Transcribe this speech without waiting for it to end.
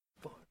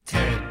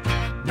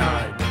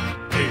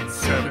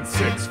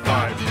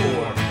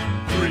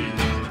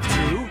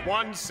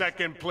1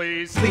 second,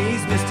 please.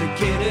 Please, Mr.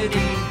 Kennedy,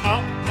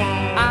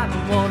 I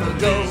don't want to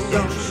go.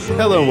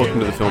 Hello and welcome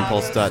to the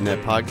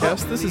FilmPulse.net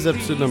podcast. This is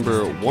episode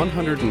number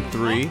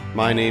 103.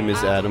 My name is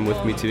Adam.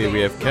 With me today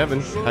we have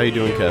Kevin. How you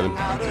doing, Kevin?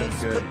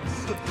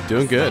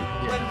 Doing good.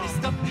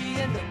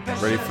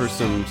 Ready for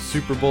some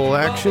Super Bowl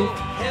action?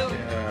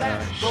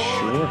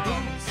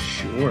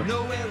 Sure.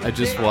 I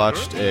just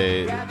watched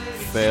a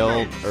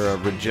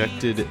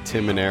rejected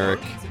Tim and Eric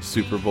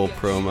Super Bowl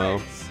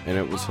promo, and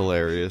it was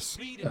hilarious.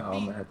 Oh,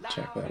 I'm gonna have to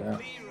check that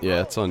out.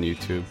 Yeah, it's on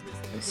YouTube.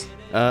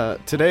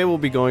 Today we'll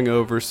be going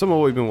over some of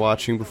what we've been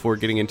watching before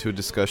getting into a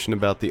discussion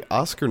about the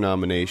Oscar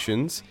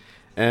nominations,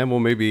 and we'll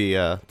maybe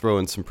throw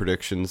in some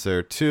predictions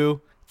there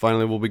too.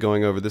 Finally, we'll be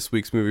going over this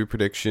week's movie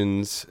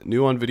predictions,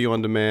 new on video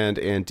on demand,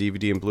 and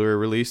DVD and Blu-ray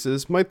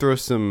releases. Might throw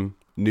some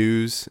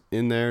news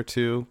in there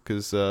too,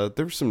 because there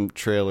were some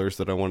trailers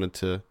that I wanted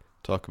to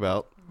talk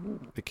about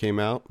that came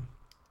out.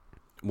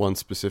 One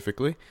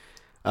specifically.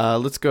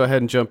 Let's go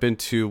ahead and jump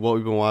into what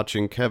we've been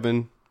watching.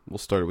 Kevin, we'll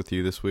start with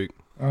you this week.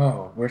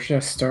 Oh, where should I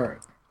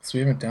start? Because we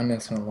haven't done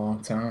this in a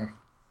long time.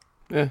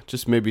 Yeah,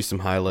 just maybe some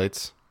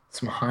highlights.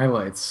 Some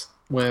highlights.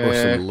 Or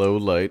some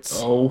lowlights.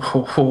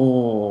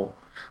 Oh.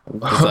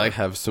 Because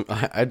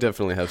I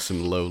definitely have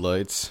some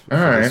lowlights for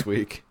right. this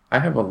week. I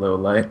have a low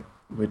light,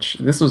 which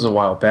this was a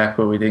while back,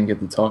 but we didn't get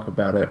to talk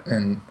about it,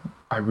 and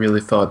I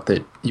really thought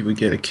that you would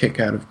get a kick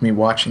out of me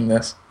watching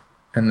this,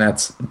 and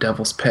that's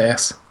Devil's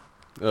Pass.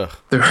 Ugh.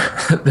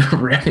 The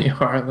Renny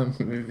Harlin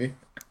movie.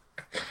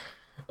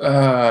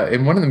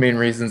 And one of the main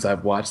reasons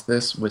I've watched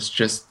this was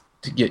just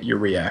to get your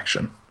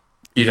reaction.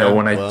 You know,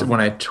 when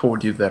I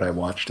told you that I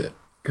watched it,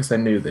 because I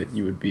knew that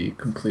you would be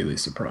completely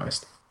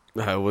surprised.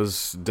 I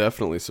was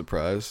definitely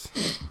surprised.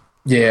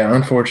 Yeah,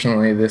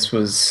 unfortunately, this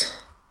was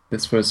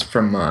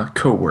from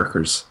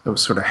co-workers. I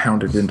was sort of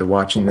hounded into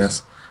watching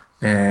this,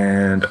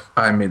 and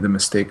I made the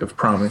mistake of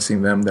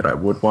promising them that I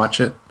would watch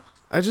it.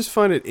 I just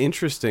find it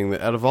interesting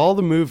that out of all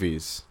the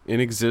movies in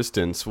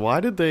existence,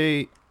 why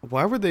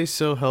were they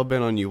so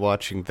hell-bent on you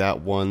watching that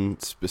one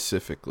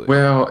specifically?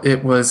 Well,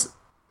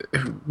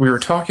 we were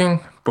talking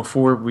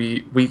before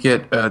we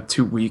get a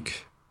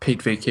 2-week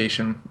paid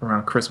vacation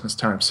around Christmas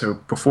time. So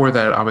before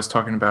that, I was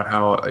talking about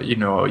how,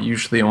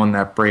 usually on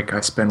that break, I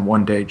spend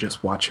one day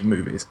just watching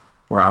movies,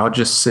 where I'll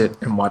just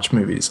sit and watch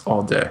movies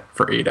all day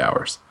for 8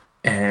 hours.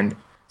 And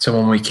so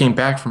when we came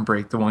back from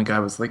break, the one guy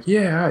was like,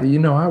 yeah,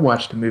 I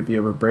watched a movie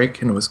over break,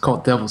 and it was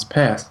called Devil's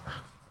Pass.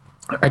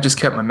 I just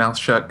kept my mouth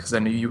shut because I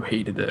knew you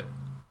hated it.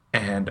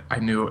 And I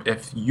knew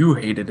if you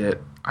hated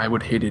it, I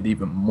would hate it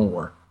even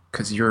more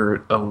because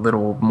you're a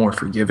little more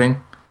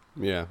forgiving.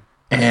 Yeah.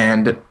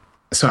 And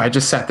so I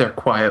just sat there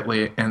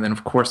quietly, and then,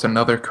 of course,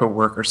 another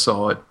coworker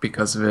saw it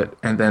because of it,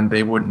 and then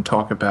they wouldn't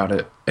talk about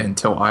it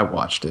until I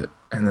watched it,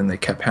 and then they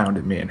kept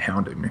hounding me.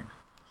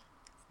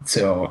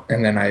 So,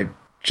 and then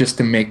just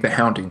to make the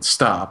hounding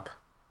stop,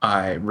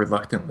 I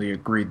reluctantly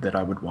agreed that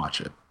I would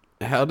watch it.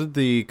 How did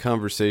the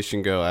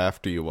conversation go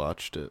after you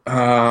watched it?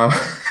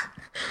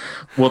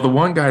 Well, the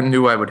one guy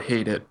knew I would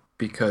hate it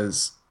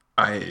because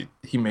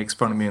he makes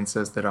fun of me and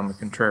says that I'm a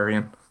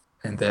contrarian,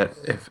 and that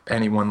if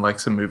anyone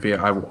likes a movie,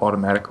 I will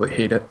automatically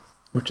hate it,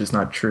 which is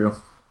not true.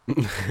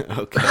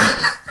 Okay.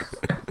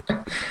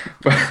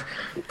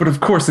 But of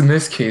course, in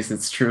this case,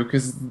 it's true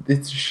because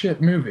it's a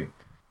shit movie.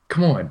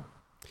 Come on.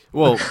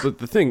 Well, but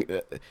the thing,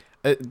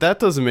 that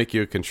doesn't make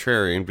you a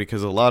contrarian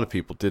because a lot of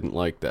people didn't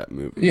like that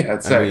movie. Yeah,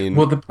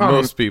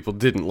 most people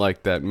didn't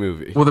like that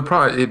movie. Well,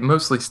 it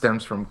mostly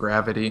stems from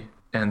Gravity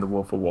and The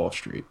Wolf of Wall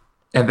Street.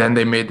 And then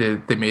they made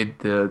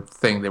the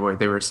thing where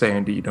they were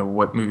saying,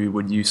 what movie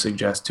would you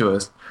suggest to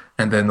us?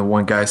 And then the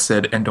one guy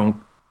said, and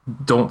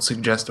don't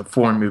suggest a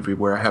foreign movie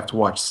where I have to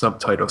watch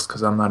subtitles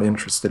because I'm not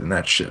interested in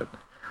that shit.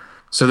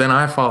 So then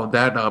I followed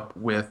that up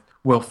with,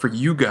 well, for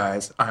you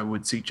guys, I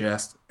would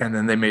suggest, and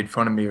then they made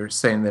fun of me or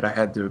saying that I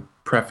had to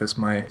preface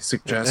my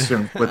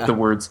suggestion with the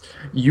words,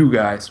 you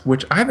guys,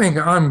 which I think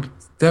I'm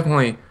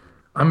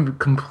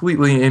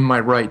completely in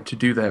my right to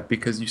do that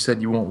because you said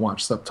you won't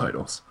watch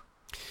subtitles.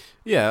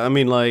 Yeah, I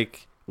mean,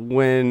 like,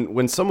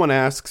 when someone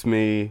asks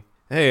me,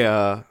 hey,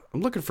 I'm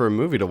looking for a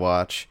movie to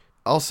watch,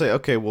 I'll say,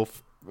 okay, well,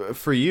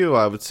 for you,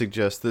 I would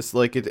suggest this.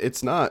 Like,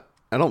 it's not,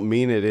 I don't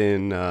mean it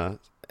in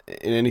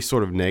any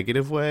sort of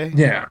negative way.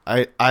 Yeah.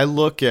 I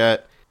look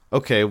at,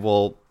 okay,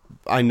 well,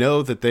 I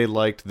know that they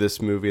liked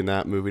this movie and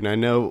that movie, and I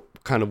know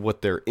kind of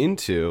what they're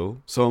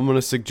into, so I'm going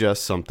to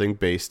suggest something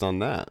based on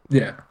that.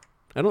 Yeah.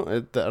 I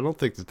don't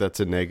think that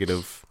that's a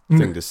negative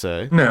thing to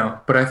say.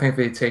 No, but I think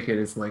they take it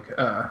as like,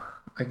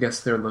 I guess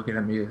they're looking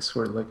at me as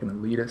sort of like an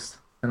elitist.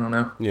 I don't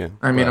know. Yeah.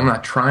 I mean, I'm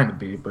not trying to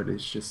be, but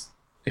it's just,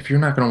 if you're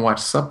not going to watch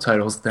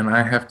subtitles, then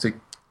I have to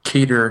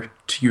cater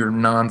to your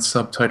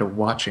non-subtitle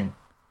watching,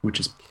 which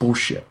is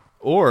bullshit.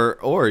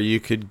 Or you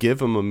could give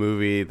them a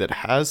movie that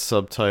has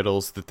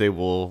subtitles that they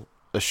will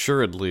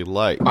assuredly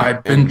like.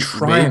 I've been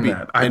trying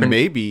that.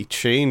 Maybe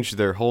change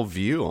their whole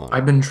view on it.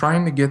 I've been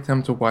trying to get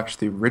them to watch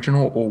the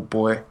original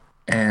Oldboy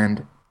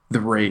and The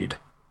Raid.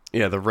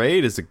 Yeah, The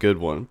Raid is a good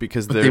one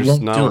because there's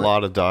not a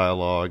lot of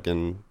dialogue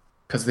and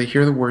because they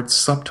hear the word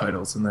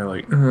subtitles and they're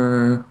like,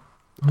 Oh,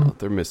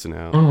 they're missing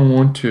I out. don't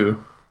want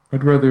to.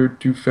 I'd rather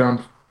do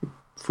found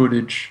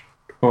footage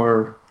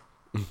or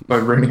by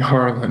Rennie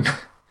Harlan.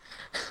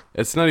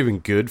 It's not even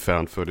good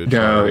found footage.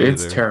 No, horror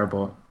it's either.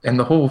 terrible. And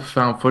the whole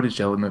found footage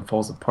element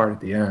falls apart at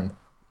the end,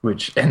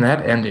 and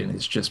that ending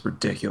is just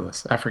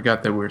ridiculous. I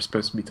forgot that we were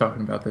supposed to be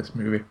talking about this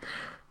movie.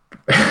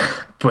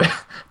 But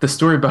the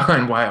story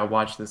behind why I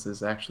watched this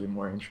is actually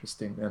more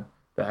interesting than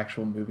the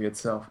actual movie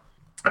itself.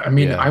 I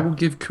mean, Yeah. I will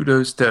give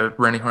kudos to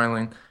Rennie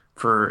Harlan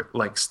for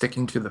like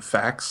sticking to the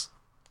facts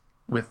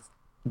with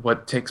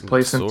what takes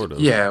place in Sort of.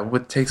 yeah,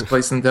 what takes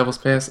place in Devil's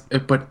Pass.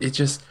 But it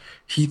just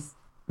he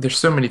there's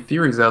so many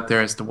theories out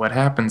there as to what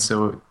happened,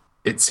 so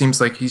it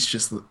seems like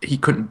he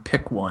couldn't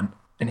pick one,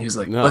 and he was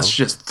like, No. let's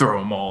just throw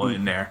them all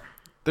in there.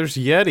 There's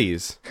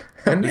Yetis.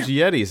 And There's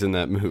Yetis in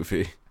that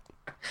movie.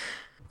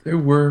 there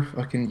were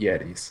fucking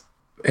Yetis.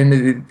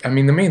 And I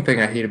mean, the main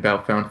thing I hate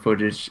about found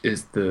footage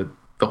is the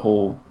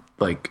whole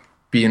like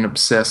being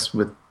obsessed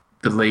with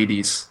the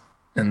ladies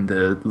and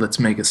the let's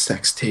make a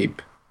sex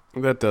tape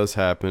That does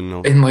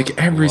happen. in like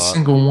every lot.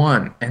 single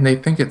one, and they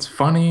think it's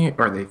funny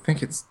or they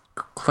think it's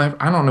clever.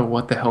 I don't know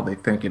what the hell they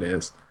think it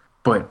is,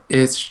 but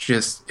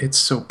it's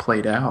so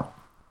played out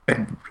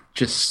and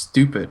just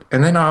stupid.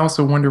 And then I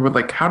also wonder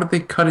how did they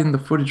cut in the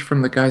footage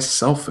from the guy's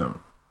cell phone?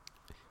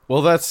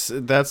 Well, that's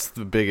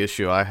the big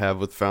issue I have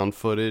with found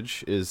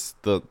footage is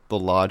the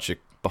logic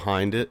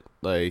behind it.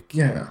 Like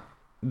Yeah.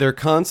 they're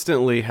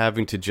constantly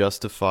having to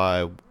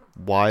justify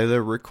why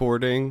they're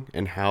recording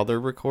and how they're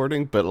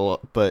recording,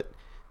 but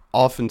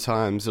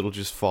oftentimes it'll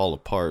just fall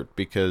apart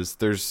because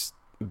there's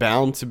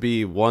bound to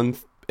be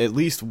at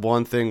least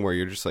one thing where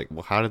you're just like,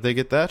 well, how did they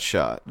get that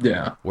shot?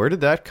 Yeah. Where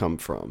did that come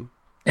from?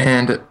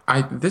 And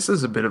this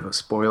is a bit of a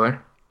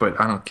spoiler, but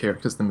I don't care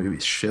because the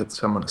movie's shit,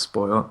 so I'm gonna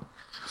spoil it.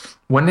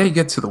 When they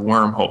get to the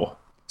wormhole,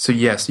 so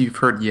yes, you've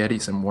heard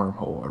Yetis and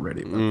wormhole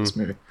already about this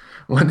movie.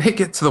 When they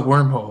get to the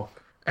wormhole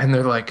and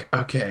they're like,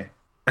 okay,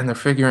 and they're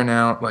figuring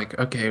out like,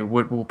 okay,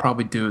 what we'll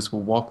probably do is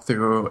we'll walk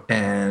through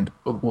and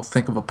we'll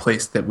think of a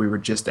place that we were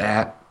just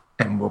at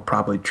and we'll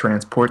probably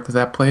transport to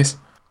that place.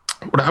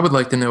 What I would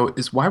like to know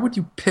is why would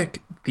you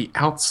pick the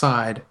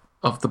outside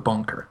of the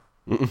bunker?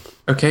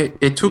 Okay,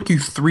 it took you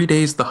 3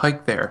 days to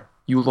hike there.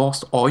 You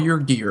lost all your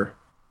gear.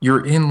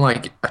 You're in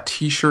like a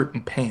t-shirt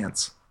and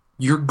pants.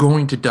 You're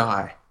going to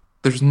die.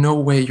 There's no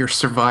way you're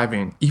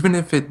surviving. Even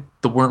if the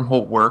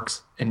wormhole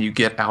works and you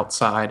get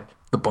outside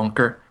the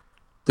bunker,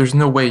 there's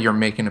no way you're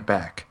making it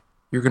back.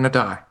 You're gonna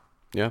die.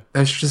 Yeah.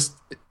 That's just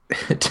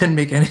it didn't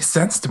make any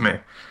sense to me.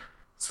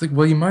 It's like,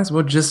 well, you might as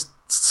well just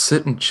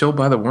sit and chill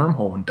by the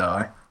wormhole and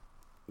die.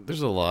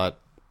 There's a lot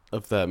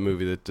of that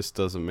movie that just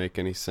doesn't make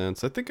any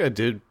sense. I think I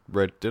did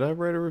write a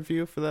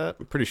review for that?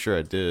 I'm pretty sure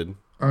I did.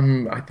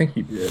 I think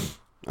you did.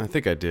 I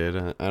think I did.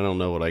 I don't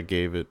know what I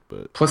gave it,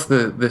 but Plus,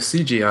 the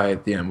CGI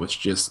at the end was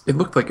just, it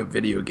looked like a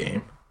video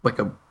game, like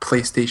a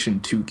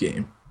PlayStation 2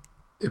 game.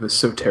 It was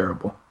so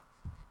terrible.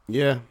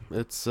 yeah,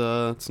 it's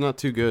not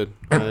too good.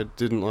 I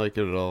didn't like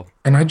it at all.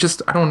 And I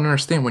don't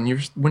understand when your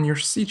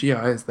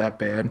CGI is that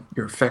bad,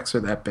 your effects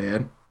are that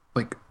bad.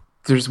 Like,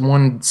 there's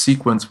one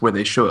sequence where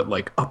they show it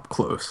like up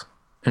close,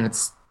 and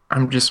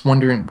I'm just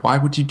wondering, why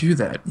would you do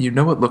that? You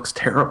know it looks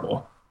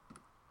terrible.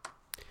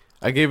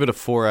 I gave it a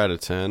 4 out of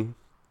 10,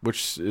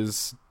 which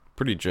is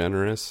pretty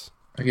generous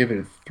I give it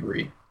a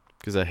 3.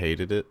 because I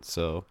hated it.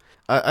 So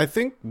I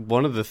think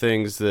one of the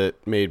things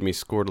that made me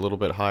score it a little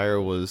bit higher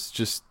was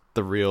just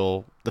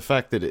the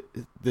fact that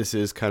this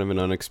is kind of an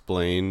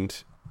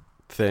unexplained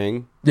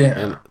thing. Yeah.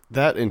 And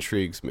that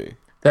intrigues me.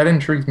 That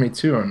intrigues me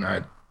too,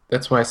 and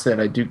that's why I said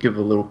I do give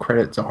a little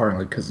credit to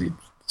Harlan because he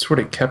sort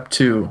of kept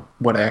to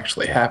what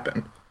actually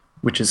happened,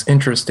 which is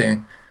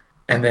interesting.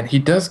 And then he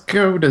does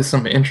go to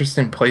some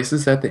interesting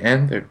places at the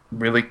end that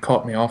really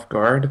caught me off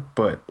guard,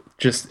 but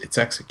just its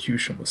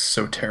execution was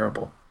so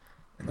terrible.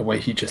 And the way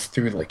he just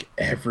threw like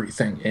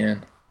everything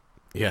in.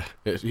 Yeah,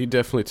 he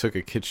definitely took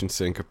a kitchen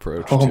sink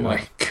approach Oh to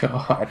my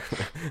god.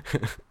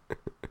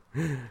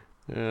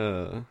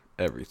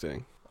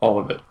 everything. All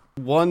of it.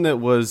 One that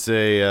was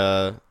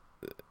a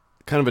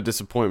kind of a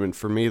disappointment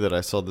for me that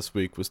I saw this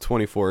week was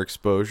 24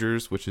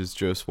 Exposures, which is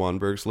Joe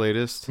Swanberg's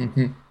latest.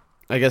 Mm-hmm.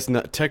 I guess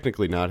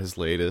technically not his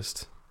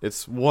latest.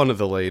 It's one of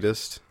the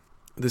latest.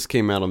 This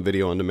came out on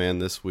video on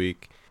demand this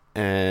week,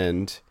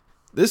 and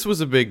this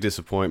was a big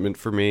disappointment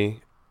for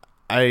me.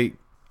 I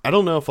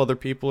don't know if other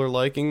people are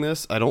liking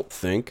this. I don't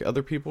think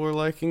other people are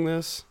liking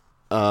this.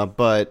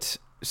 But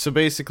so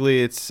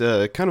basically, it's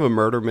kind of a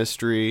murder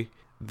mystery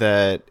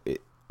that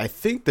I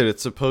think that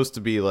it's supposed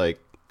to be like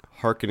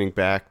harkening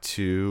back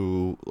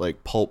to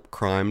like pulp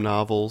crime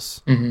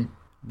novels. Mm-hmm.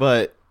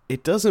 But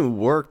it doesn't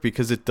work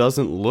because it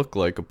doesn't look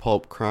like a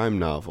pulp crime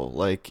novel.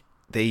 Like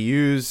they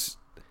use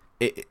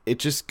it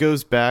just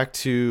goes back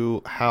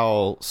to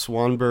how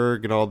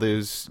Swanberg and all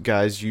those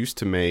guys used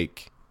to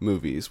make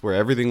movies where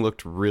everything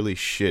looked really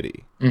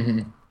shitty.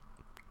 Mm-hmm.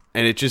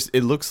 And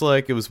it looks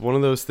like it was one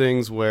of those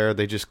things where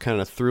they just kind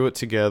of threw it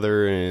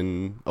together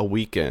in a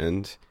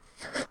weekend.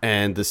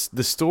 And the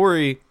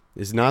story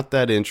is not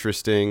that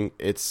interesting.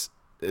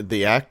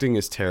 The acting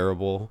is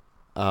terrible.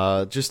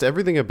 Just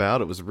everything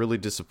about it was really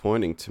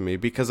disappointing to me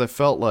because I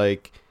felt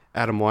like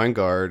Adam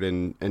Weingart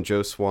and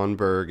Joe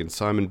Swanberg and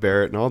Simon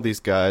Barrett and all these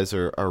guys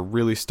are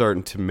really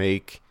starting to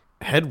make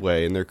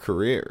headway in their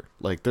career.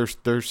 Like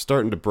they're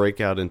starting to break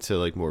out into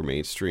like more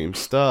mainstream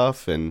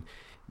stuff, and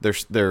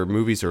their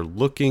movies are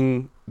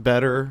looking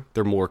better.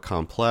 They're more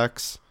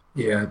complex.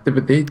 Yeah,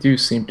 but they do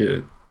seem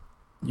to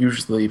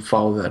usually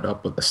follow that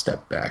up with a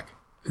step back,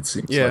 it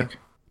seems like.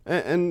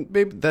 And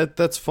maybe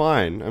that's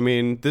fine. I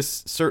mean,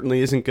 this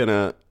certainly isn't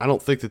gonna. I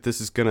don't think that this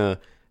is gonna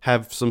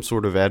have some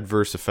sort of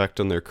adverse effect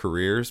on their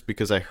careers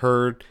because I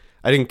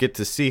didn't get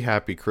to see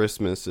Happy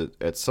Christmas at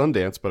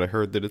Sundance, but I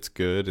heard that it's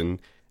good, and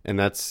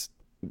that's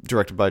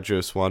directed by Joe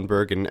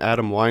Swanberg and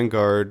Adam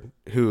Weingart,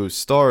 who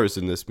stars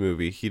in this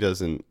movie. He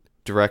doesn't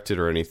direct it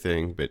or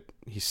anything, but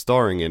he's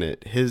starring in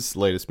it. His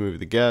latest movie,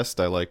 The Guest,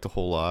 I liked a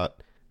whole lot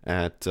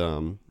at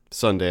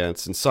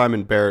Sundance, and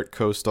Simon Barrett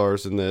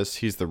co-stars in this.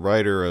 He's the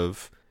writer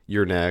of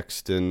You're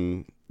Next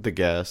and The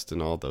Guest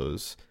and all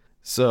those.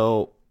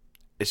 So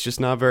it's just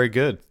not very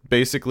good.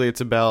 Basically, it's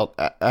about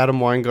Adam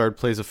Weingart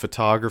plays a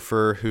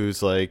photographer who's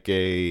he's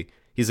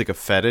like a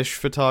fetish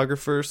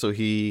photographer. So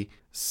he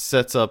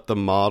sets up the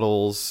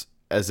models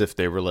as if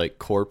they were like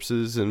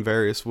corpses in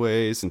various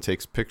ways and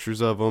takes pictures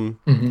of them.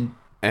 Mm-hmm.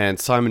 And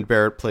Simon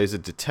Barrett plays a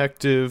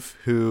detective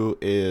who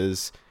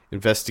is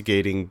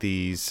investigating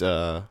these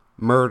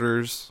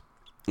murders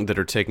that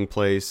are taking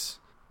place.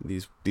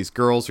 These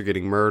girls are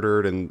getting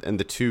murdered, and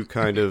the two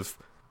kind of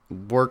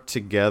work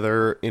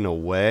together in a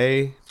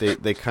way.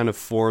 They kind of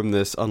form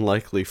this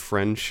unlikely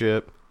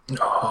friendship.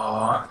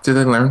 Oh, do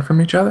they learn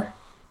from each other?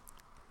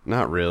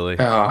 Not really.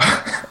 Oh.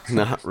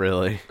 Not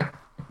really.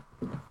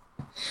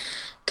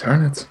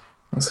 Darn it.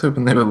 I was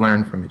hoping they would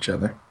learn from each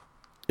other.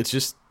 It's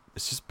just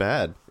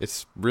bad.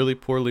 It's really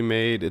poorly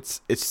made.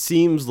 It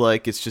seems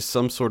like it's just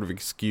some sort of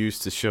excuse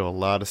to show a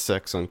lot of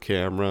sex on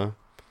camera.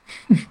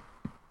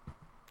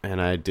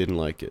 And I didn't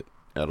like it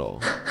at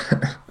all.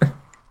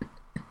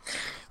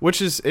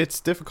 It's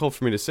difficult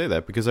for me to say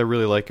that because I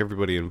really like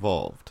everybody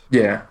involved.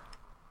 Yeah.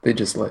 They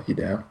just let you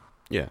down.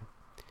 Yeah.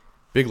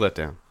 Big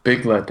letdown.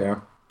 Big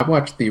letdown. I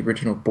watched the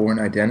original Bourne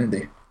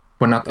Identity.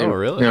 Well, not the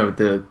really? No,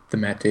 the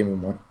Matt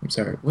Damon one. I'm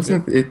sorry.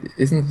 Isn't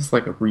this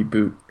like a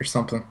reboot or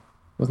something?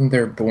 Wasn't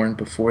there a Bourne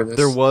before this?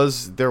 There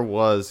was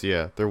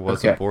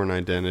Okay. a Bourne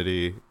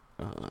Identity.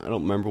 I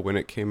don't remember when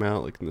it came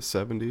out, like in the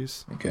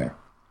 70s. Okay.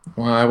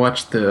 Well,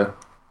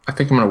 I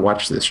think I'm going to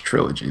watch this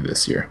trilogy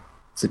this year.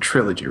 It's a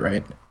trilogy,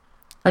 right?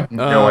 I have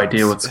no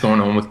idea what's going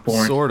on with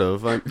Bourne. Sort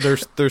of.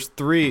 There's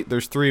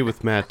three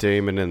with Matt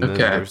Damon, and then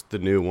Okay. there's the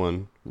new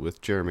one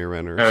with Jeremy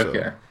Renner.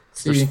 Okay.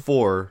 So there's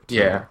 4.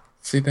 Yeah.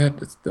 See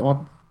that?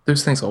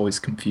 Those things always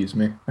confuse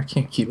me. I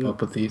can't keep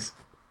up with these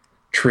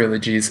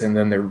trilogies, and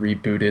then they're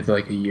rebooted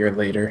like a year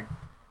later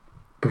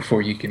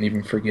before you can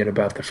even forget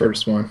about the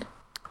first one.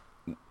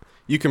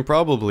 You can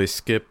probably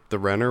skip the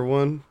Renner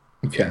one,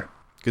 Okay.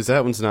 because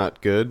that one's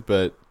not good,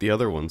 but the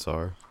other ones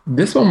are.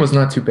 This one was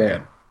not too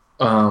bad.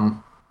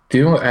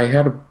 I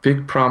had a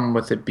big problem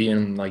with it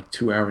being like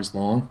 2 hours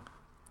long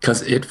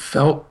because it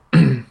felt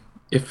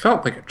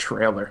like a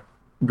trailer,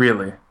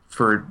 really,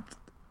 for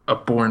a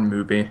Bourne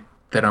movie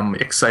that I'm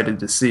excited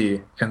to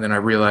see, and then I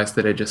realized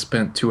that I just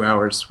spent 2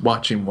 hours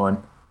watching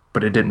one,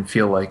 but it didn't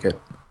feel like it.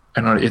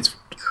 I don't know,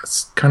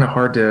 it's kind of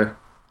hard to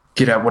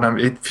get at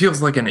it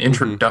feels like an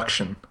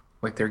introduction.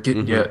 Like they're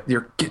getting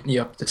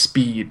you up to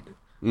speed,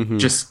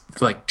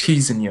 just like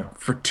teasing you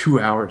for 2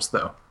 hours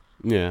though.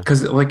 Yeah.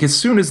 Because like as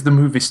soon as the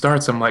movie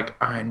starts, I'm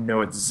like, I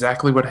know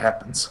exactly what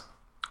happens.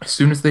 As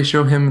soon as they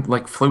show him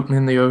like floating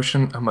in the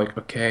ocean, I'm like,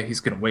 okay, he's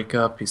gonna wake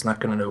up. He's not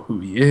gonna know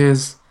who he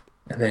is,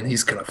 and then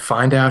he's gonna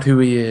find out who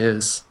he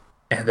is,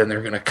 and then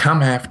they're gonna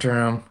come after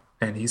him,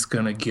 and he's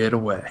gonna get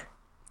away.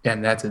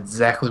 And that's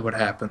exactly what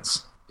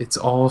happens. It's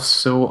all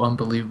so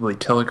unbelievably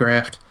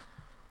telegraphed.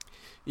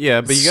 Yeah,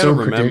 but you So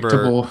gotta remember,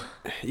 predictable.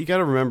 you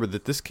gotta remember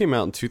that this came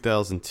out in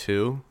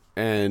 2002,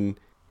 and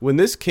when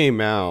this came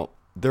out,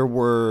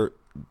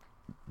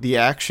 the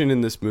action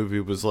in this movie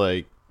was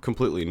like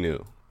completely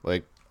new.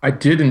 Like, I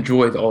did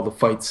enjoy all the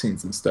fight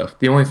scenes and stuff.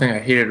 The only thing I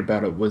hated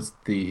about it was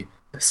the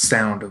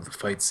sound of the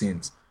fight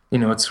scenes. You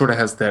know, it sort of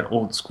has that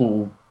old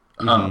school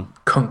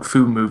kung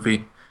fu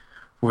movie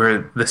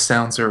where the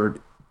sounds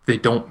they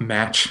don't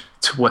match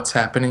to what's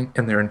happening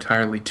and they're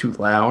entirely too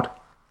loud.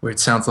 Where it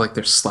sounds like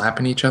they're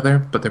slapping each other,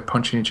 but they're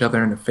punching each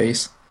other in the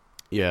face.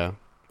 yeah,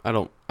 I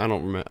don't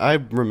remember. I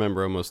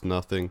remember almost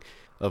nothing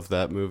of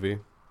that movie.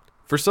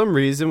 For some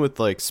reason, with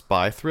like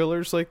spy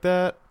thrillers like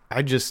that,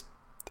 I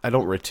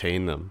don't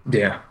retain them.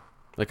 Yeah.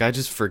 Like I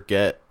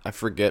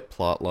forget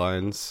plot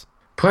lines.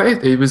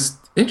 But it was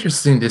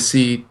interesting to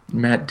see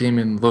Matt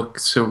Damon look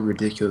so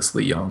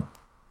ridiculously young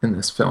in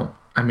this film.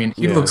 I mean,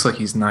 he Yeah. looks like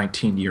he's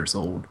 19 years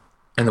old.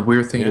 And the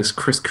weird thing is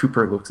Chris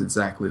Cooper looks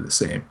exactly the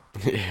same.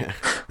 Yeah.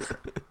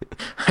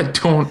 I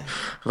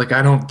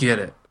don't get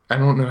it. I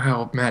don't know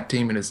how Matt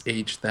Damon has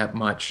aged that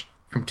much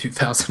from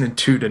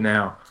 2002 to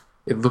now.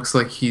 It looks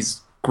like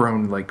he's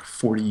grown like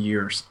 40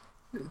 years.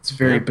 It's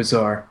very Yeah.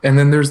 bizarre. And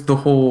then there's the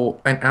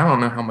whole, and I don't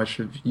know how much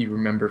of you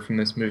remember from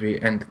this movie.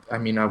 And I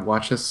mean, I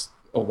watched this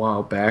a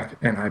while back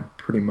and I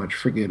pretty much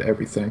forget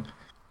everything.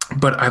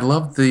 But I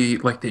love they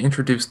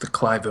introduced the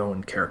Clive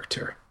Owen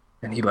character.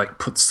 And he like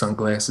puts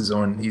sunglasses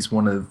on. He's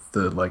one of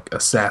the like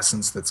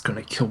assassins that's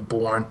gonna kill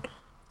Bourne.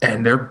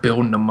 And they're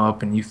building him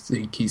up and you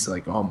think he's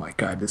like, oh my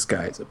God, this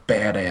guy is a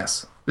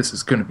badass. This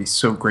is gonna be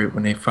so great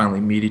when they finally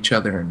meet each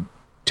other in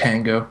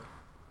Tango.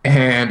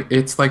 And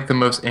it's like the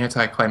most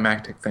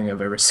anticlimactic thing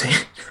I've ever seen.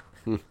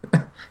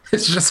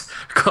 It's just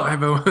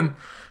Clive Owen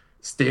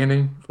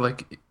standing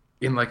like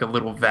in like a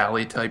little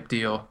valley type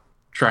deal,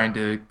 trying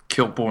to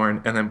kill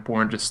Bourne, and then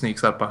Bourne just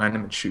sneaks up behind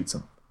him and shoots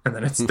him, and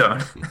then it's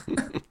done.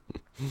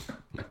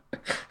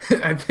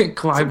 I think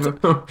Sometimes,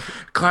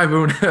 Clive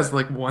Owen has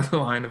like one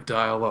line of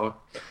dialogue.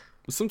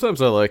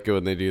 sometimes I like it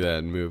when they do that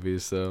in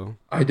movies, though.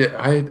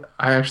 I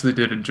actually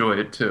did enjoy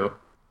it too.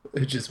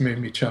 It just made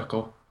me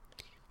chuckle.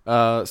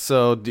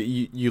 So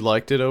you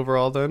liked it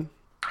overall then?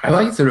 I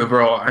liked it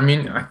overall. I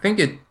mean, I think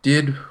it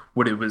did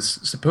what it was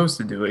supposed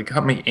to do. It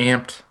got me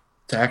amped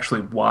to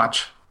actually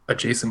watch a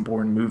Jason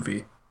Bourne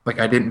movie. Like,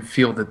 I didn't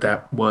feel that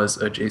that was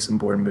a Jason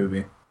Bourne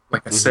movie.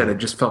 Like I said, Hmm. it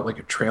just felt like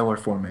a trailer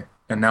for me.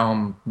 And now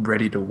I'm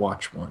ready to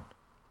watch one.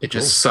 It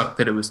Cool. just sucked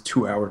that it was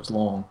 2 hours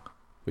long.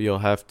 Well, you'll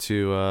have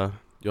to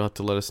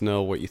let us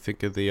know what you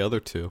think of the other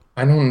two.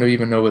 I don't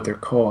even know what they're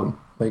called.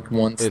 Like,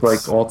 one's like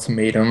It's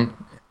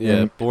Ultimatum. Yeah,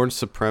 And, Born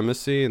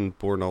Supremacy and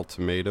Born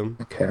Ultimatum.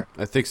 okay,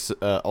 I think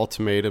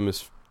Ultimatum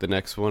is the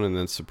next one, and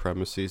then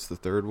Supremacy is the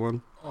third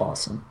one,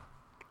 awesome.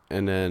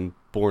 and then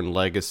Born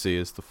Legacy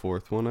is the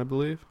fourth one, I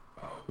believe.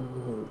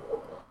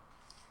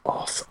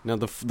 Awesome. Now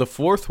the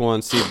fourth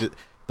one, see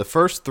the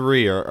first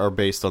three are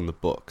based on the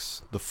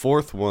books. The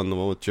fourth one, the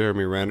one with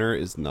Jeremy Renner,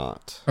 is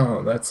not.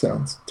 Oh, that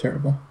sounds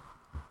terrible.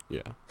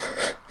 Yeah,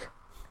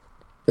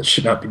 That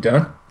should not be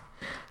done.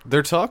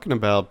 they're talking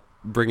about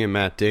bringing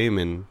Matt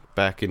Damon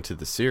back into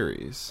the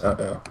series,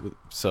 Uh-oh.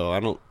 so I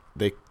don't.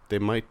 They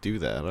might do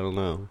that. I don't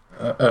know.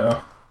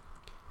 Uh-oh.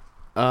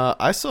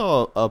 I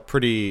saw a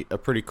pretty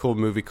cool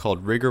movie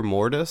called Rigor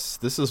Mortis.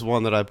 This is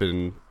one that I've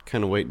been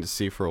kind of waiting to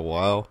see for a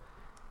while.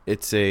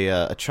 It's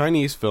a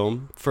Chinese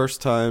film.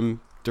 First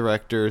time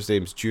director, his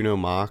name's Juno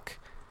Mach,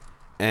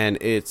 and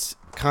it's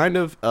kind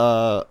of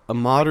a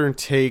modern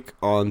take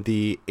on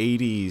the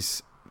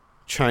 '80s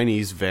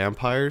Chinese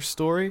vampire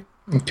story.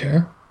 Okay.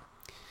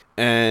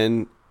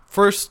 And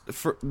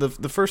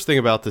the first thing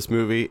about this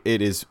movie,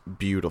 it is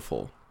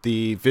beautiful.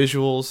 The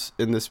visuals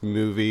in this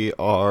movie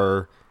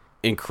are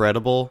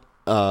incredible,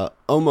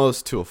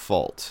 almost to a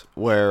fault,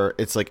 where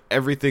it's like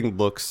everything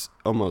looks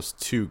almost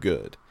too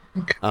good.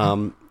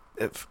 Okay.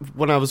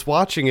 When I was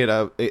watching it,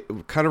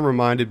 it kind of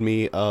reminded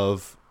me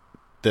of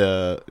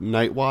the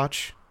Night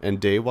Watch and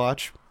Day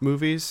Watch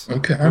movies.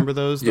 Okay. Remember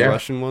those, the Yeah.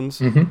 Russian ones?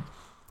 Mm-hmm.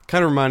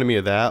 Kind of reminded me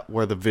of that,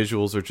 where the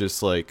visuals are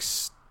just like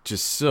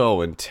just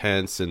so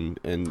intense and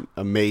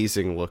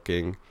amazing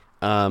looking.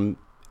 And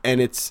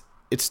it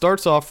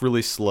starts off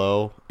really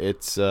slow.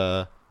 It's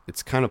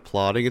kind of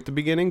plodding at the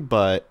beginning,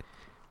 but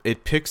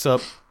it picks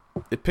up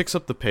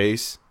the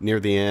pace near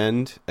the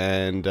end,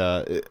 and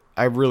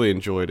I really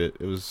enjoyed it.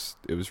 It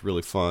was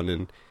really fun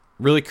and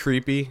really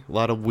creepy. A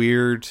lot of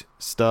weird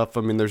stuff.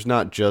 I mean, there's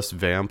not just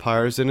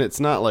vampires in it. It's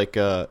not like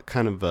a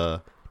kind of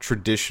a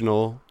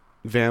traditional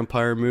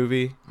vampire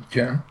movie.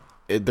 Okay.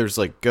 There's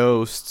like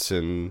ghosts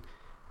and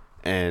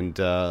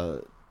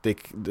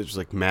there's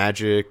like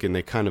magic, and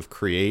they kind of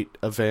create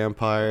a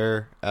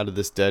vampire out of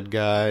this dead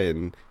guy,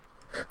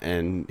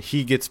 and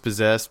he gets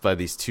possessed by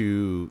these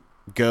two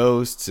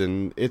ghosts,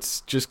 and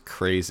it's just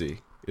crazy.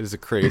 It is a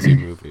crazy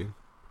movie,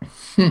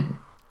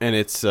 and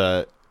it's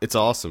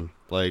awesome.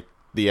 Like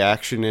the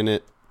action in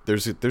it,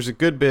 there's a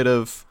good bit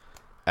of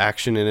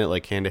action in it,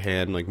 like hand to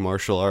hand, like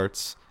martial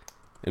arts,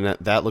 and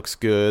that looks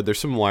good. There's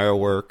some wire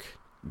work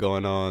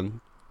going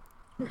on.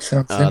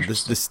 Sounds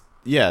interesting.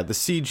 The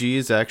CG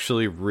is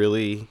actually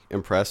really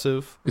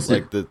impressive. Is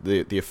Like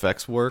the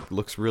effects work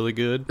looks really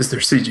good. Is there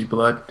CG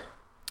blood?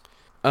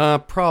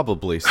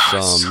 Probably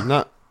sorry. some,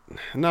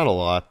 not a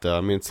lot though.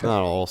 I mean, it's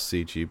not all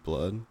CG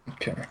blood.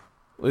 Okay.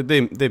 Like,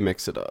 they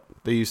mix it up.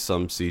 They use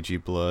some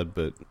CG blood,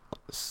 but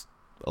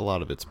a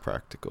lot of it's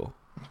practical.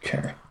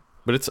 Okay.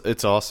 But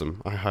it's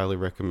awesome. I highly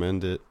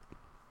recommend it.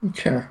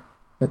 Okay.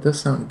 That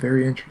does sound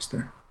very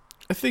interesting.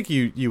 I think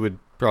you would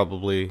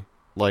probably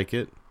like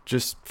it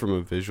just from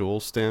a visual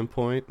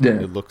standpoint. Yeah.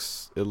 It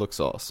looks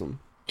awesome.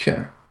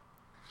 Okay.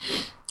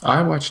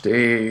 I watched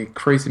a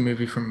crazy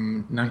movie from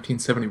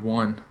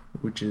 1971,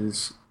 which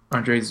is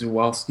Andrei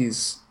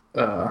Zawalski's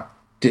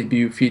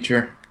debut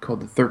feature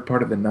called The Third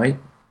Part of the Night.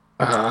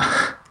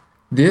 Uh,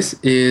 this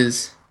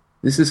is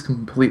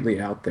completely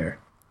out there.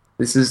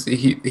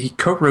 He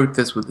co-wrote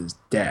this with his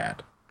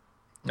dad,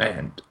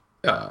 and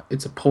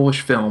it's a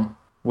Polish film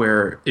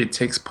where it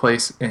takes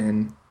place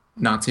in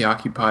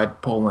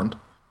Nazi-occupied Poland,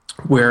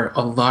 where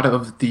a lot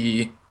of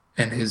the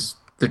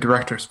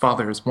director's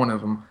father is one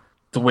of them.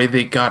 The way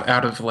they got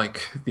out of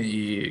like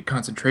the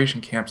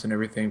concentration camps and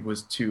everything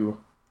was to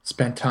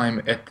spend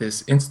time at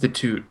this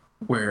institute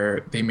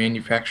where they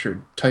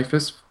manufactured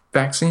typhus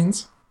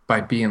vaccines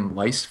by being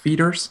lice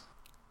feeders,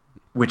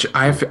 which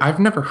I've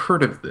never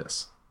heard of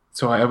this.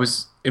 So I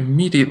was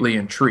immediately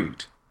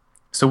intrigued.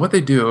 So what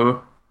they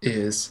do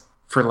is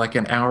for like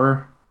an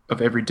hour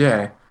of every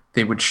day,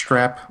 they would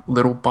strap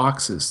little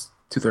boxes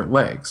to their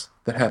legs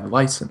that had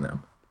lice in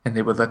them, and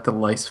they would let the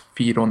lice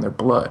feed on their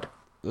blood.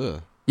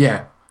 Ugh.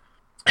 Yeah.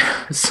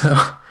 So,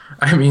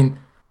 I mean,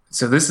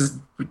 so this is,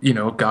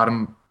 got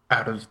them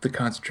out of the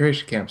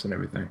concentration camps and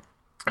everything.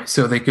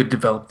 So they could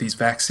develop these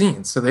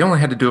vaccines. So they only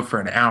had to do it for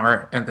an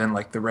hour, and then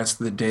like the rest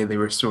of the day they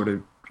were sort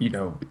of,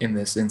 in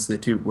this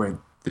institute where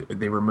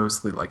they were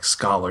mostly like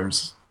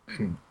scholars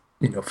and,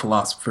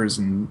 philosophers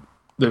and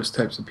those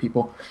types of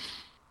people.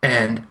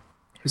 And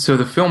so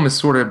the film is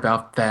sort of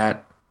about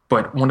that,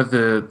 but one of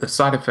the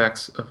side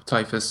effects of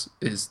typhus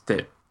is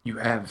that you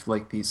have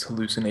like these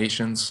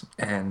hallucinations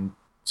and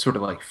sort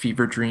of like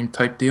fever dream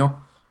type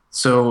deal.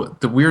 So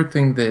the weird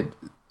thing that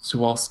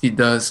Zawalski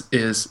does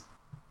is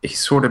he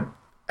sort of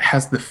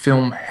has the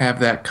film have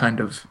that kind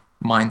of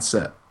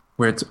mindset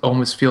where it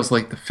almost feels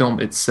like the film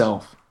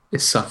itself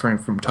is suffering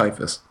from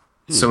typhus.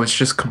 So it's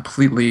just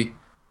completely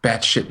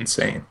batshit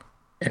insane.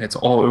 And it's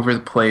all over the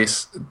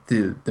place.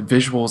 The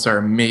visuals are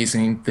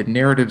amazing. The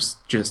narrative's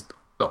just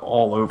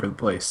all over the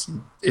place.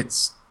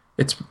 It's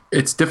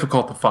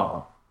difficult to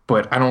follow,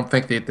 but I don't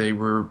think that they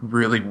were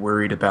really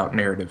worried about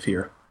narrative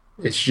here.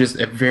 It's just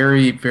a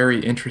very,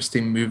 very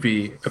interesting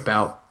movie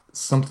about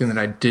something that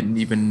I didn't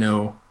even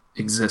know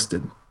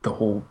existed. The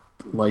whole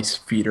lice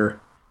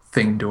feeder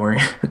thing during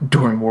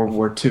during World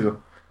War II,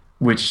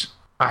 which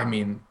I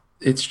mean,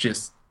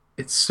 it's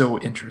so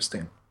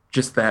interesting.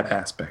 Just that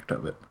aspect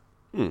of it.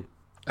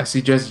 I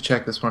suggest you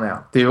check this one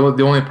out. The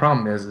only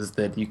problem is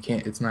that you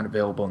can't. It's not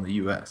available in the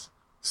U.S.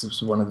 This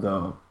is one of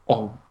the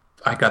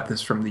I got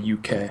this from the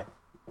UK.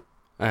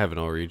 I have an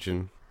all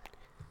region,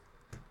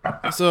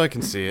 so I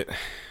can see it.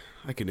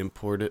 I can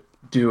import it.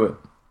 Do it.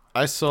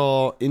 I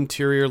saw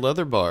Interior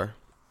Leather Bar,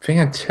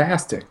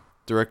 Fantastic.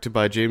 directed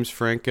by James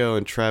Franco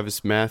and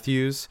Travis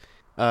Matthews.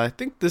 I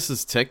think this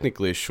is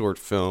technically a short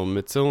film.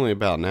 It's only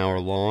about an hour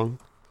long.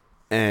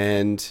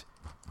 And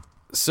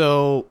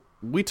so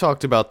we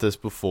talked about this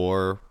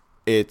before.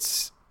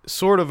 It's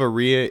sort of a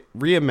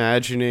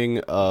reimagining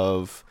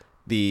of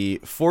the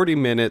 40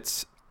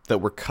 minutes that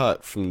were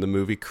cut from the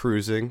movie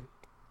Cruising,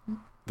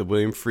 the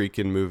William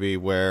Friedkin movie,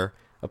 where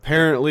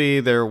apparently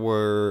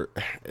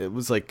it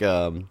was like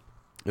a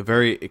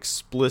very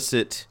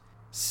explicit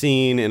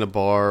scene in a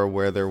bar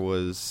where there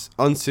was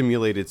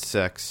unsimulated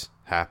sex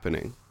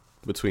happening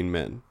between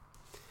men.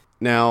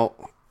 Now,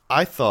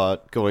 I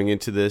thought going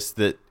into this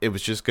that it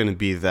was just going to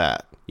be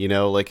that,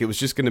 like it was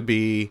just going to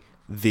be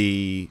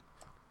the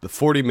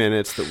 40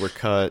 minutes that were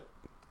cut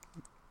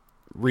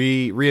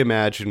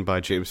reimagined by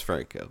James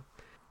Franco.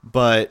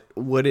 But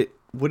what it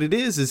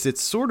is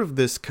it's sort of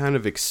this kind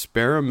of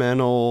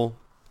experimental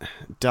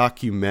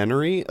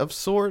documentary of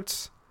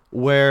sorts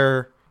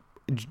where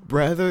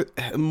rather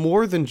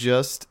more than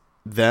just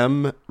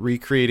them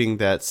recreating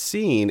that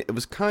scene, it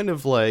was kind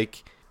of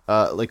like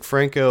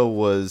Franco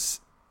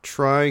was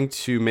trying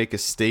to make a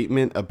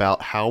statement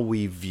about how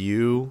we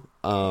view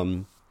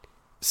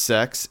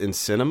sex in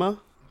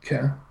cinema.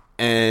 Okay.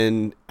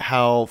 And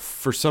how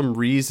for some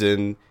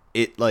reason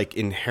it like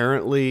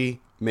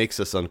inherently makes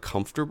us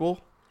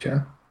uncomfortable.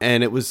 Okay.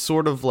 And it was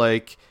sort of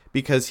like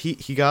because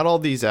he got all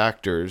these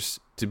actors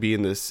to be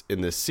in this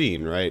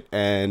scene, right?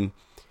 And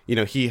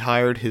he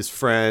hired his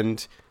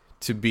friend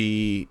to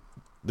be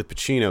the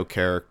Pacino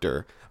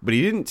character, but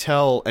he didn't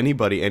tell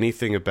anybody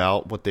anything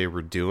about what they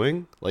were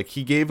doing. Like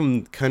he gave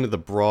them kind of the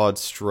broad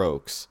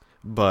strokes,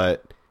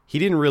 but he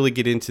didn't really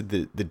get into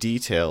the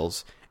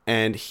details.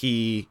 And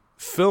he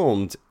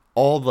filmed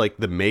all like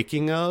the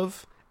making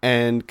of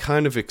and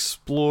kind of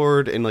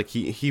explored, and like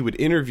he would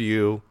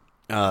interview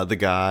the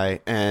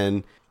guy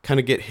and kind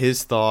of get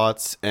his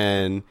thoughts,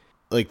 and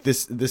like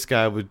this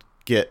guy would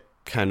get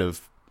kind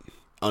of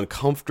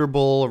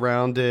uncomfortable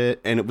around it,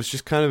 and it was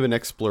just kind of an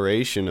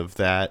exploration of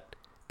that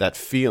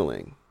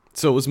feeling.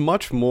 So it was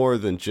much more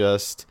than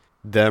just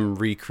them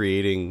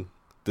recreating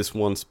this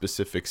one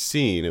specific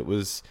scene. It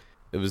was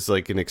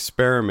like an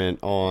experiment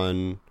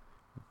on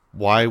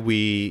why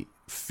we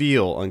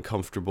feel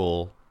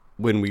uncomfortable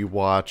when we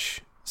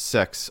watch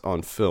sex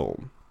on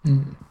film.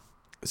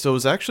 So it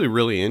was actually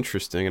really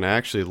interesting, and I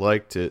actually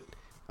liked it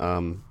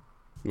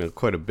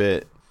quite a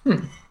bit.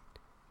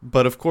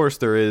 But of course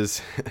there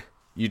is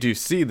you do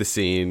see the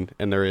scene,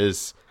 and there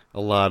is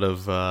a lot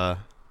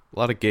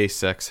of gay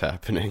sex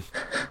happening.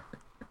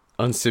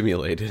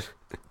 Unsimulated.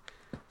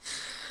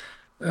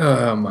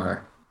 Oh my.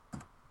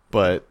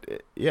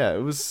 But yeah,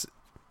 it was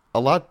a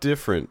lot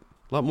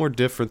more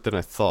different than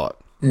I thought.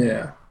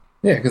 Yeah.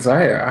 Yeah, because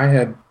I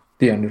had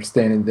the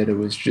understanding that it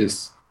was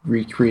just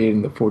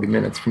recreating the 40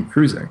 minutes from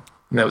Cruising.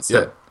 And that was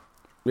it.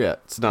 Yeah,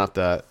 it's not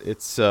that.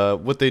 It's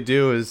what they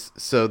do is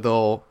so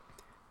they'll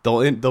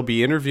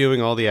be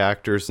interviewing all the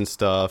actors and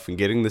stuff and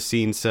getting the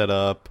scene set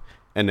up,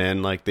 and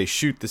then like they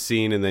shoot the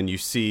scene, and then you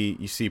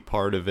see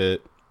part of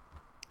it,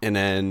 and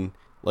then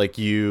like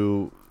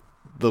you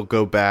they'll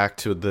go back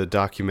to the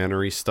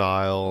documentary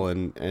style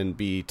and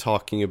be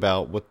talking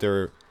about what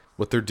they're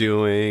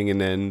doing, and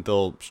then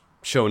they'll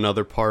show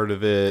another part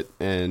of it,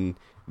 and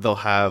they'll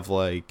have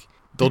like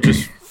they'll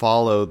just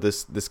follow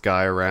this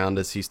guy around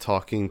as he's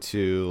talking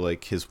to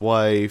like his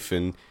wife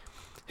and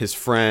his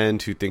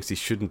friend who thinks he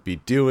shouldn't be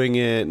doing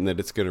it and that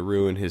it's going to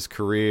ruin his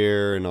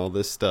career and all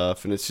this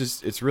stuff, and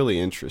it's really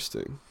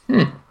interesting.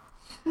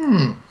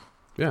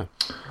 Yeah,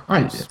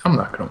 I'm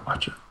not gonna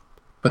watch it,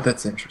 but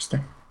that's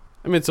interesting.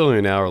 I mean, it's only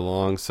an hour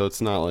long, so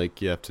it's not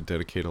like you have to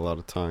dedicate a lot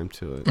of time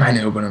to it. I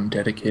know, but I'm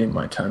dedicating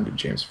my time to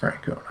James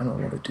Franco. I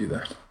don't want to do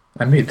that.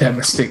 I made that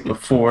mistake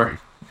before,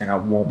 and I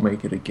won't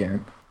make it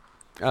again.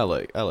 I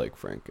like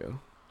Franco.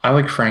 I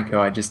like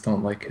Franco. I just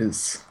don't like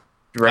his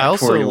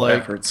directorial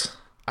efforts.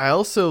 I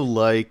also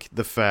like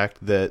the fact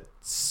that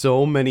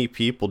so many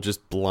people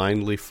just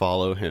blindly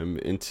follow him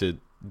into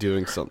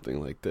doing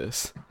something like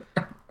this.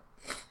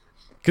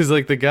 Because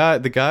like the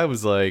guy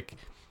was like,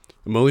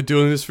 I'm only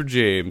doing this for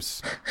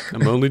James.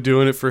 I'm only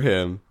doing it for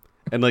him.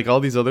 And like all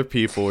these other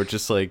people were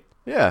just like,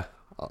 yeah,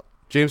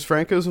 James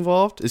Franco's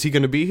involved. Is he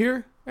going to be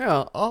here?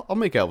 Yeah, I'll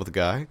make out with the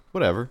guy.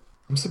 Whatever.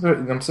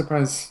 I'm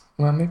surprised.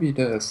 Well, maybe he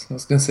does. I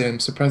was gonna say I'm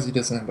surprised he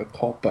doesn't have a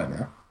cult by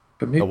now.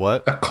 But maybe a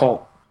what? A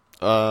cult.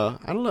 I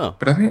don't know.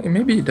 But I think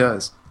maybe he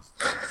does.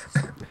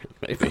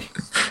 Maybe.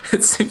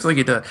 It seems like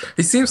he does.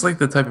 He seems like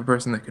the type of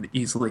person that could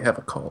easily have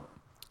a cult.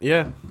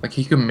 Yeah. Like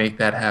he could make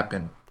that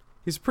happen.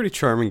 He's a pretty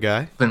charming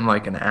guy. In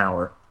like an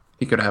hour,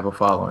 he could have a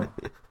following.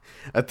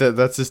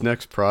 That's his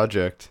next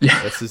project.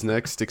 Yeah. That's his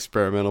next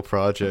experimental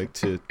project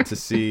to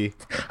see.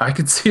 I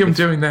could see him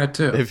doing that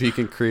too. If he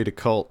can create a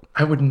cult.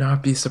 I would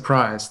not be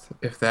surprised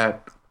if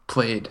that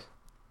played,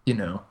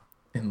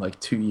 in like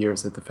 2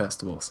 years at the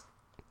festivals.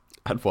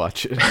 I'd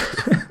watch it.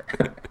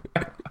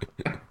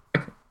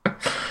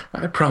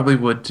 I probably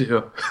would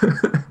too.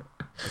 The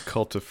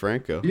Cult of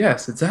Franco.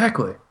 Yes,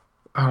 exactly.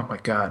 Oh my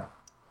God.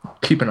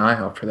 Keep an eye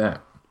out for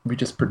that. We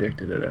just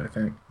predicted it, I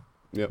think.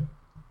 Yep.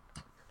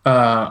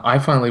 I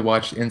finally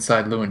watched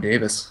Inside Llewyn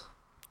Davis,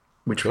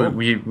 which Cool.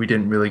 we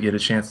didn't really get a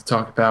chance to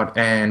talk about,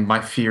 and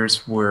my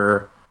fears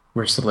were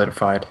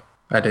solidified.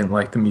 I didn't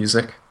like the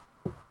music,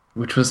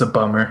 which was a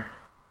bummer.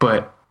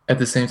 But at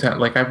the same time,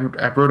 like I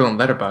wrote on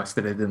Letterboxd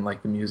that I didn't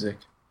like the music,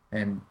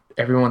 and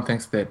everyone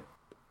thinks that,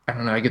 I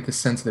don't know, I get the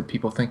sense that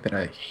people think that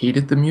I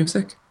hated the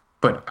music,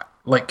 but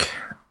like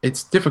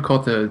it's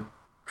difficult to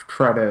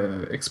try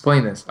to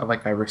explain this.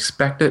 I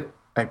respect it.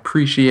 I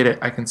appreciate it.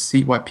 I can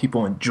see why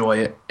people enjoy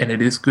it, and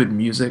it is good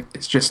music.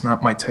 It's just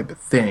not my type of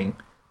thing.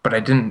 But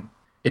it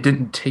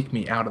didn't take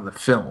me out of the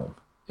film.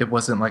 It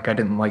wasn't like I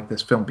didn't like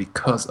this film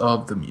because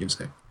of the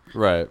music.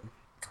 Right.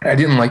 I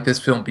didn't like this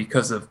film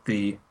because of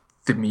the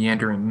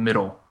meandering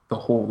middle, the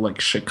whole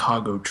like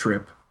Chicago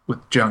trip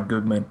with John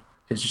Goodman.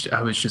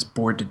 I was just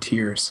bored to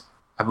tears.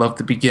 I loved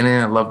the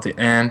beginning. I loved the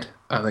end.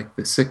 I like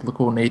the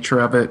cyclical nature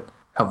of it.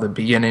 How the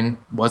beginning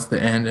was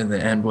the end and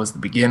the end was the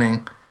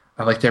beginning.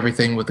 I liked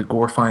everything with the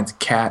Gore finds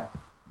cat,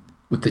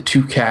 with the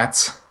two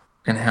cats,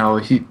 and how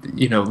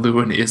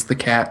Llewyn is the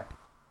cat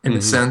in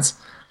a sense.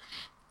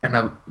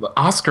 And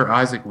Oscar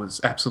Isaac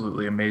was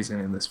absolutely amazing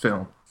in this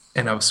film.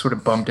 And I was sort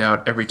of bummed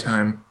out every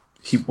time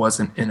he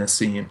wasn't in a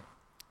scene.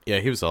 Yeah,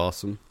 he was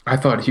awesome. I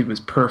thought he was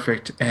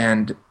perfect,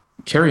 and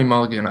Carey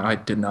Mulligan I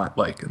did not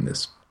like in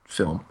this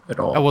film at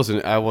all. I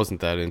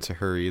wasn't that into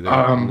her either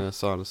in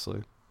this,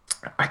 honestly.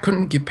 I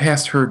couldn't get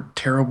past her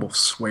terrible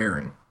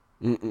swearing.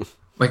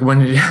 Like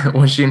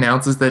when she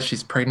announces that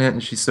she's pregnant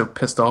and she's so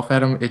pissed off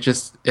at him,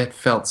 it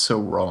felt so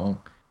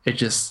wrong. It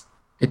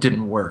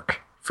didn't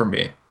work for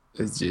me.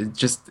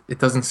 It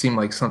doesn't seem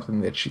like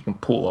something that she can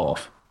pull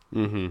off.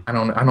 I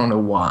don't know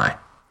why,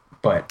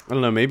 but I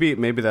don't know. Maybe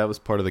that was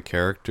part of the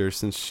character,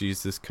 since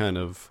she's this kind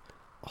of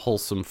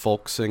wholesome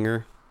folk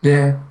singer.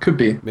 yeah, could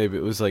be. Maybe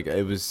it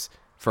was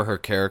for her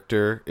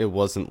character. It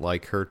wasn't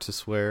like her to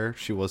swear.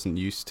 She wasn't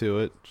used to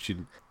it. She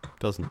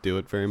doesn't do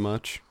it very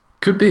much.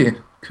 Could be.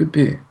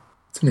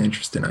 It's an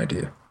interesting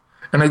idea.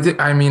 And I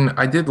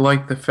did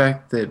like the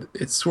fact that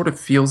it sort of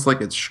feels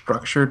like it's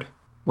structured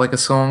like a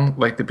song,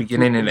 like the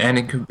beginning and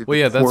ending could be Well,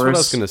 yeah, the that's what I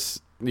chorus. was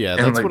gonna. Yeah, And,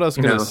 that's like, what I was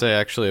gonna you know- say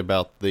actually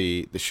about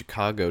the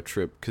Chicago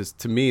trip, because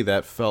to me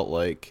that felt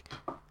like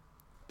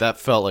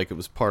it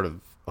was part of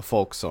a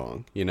folk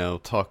song.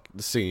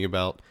 Singing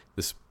about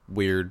this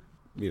weird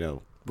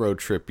road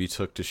trip you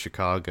took to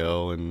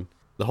Chicago, and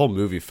the whole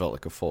movie felt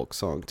like a folk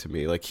song to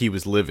me. Like he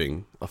was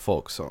living a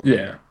folk song.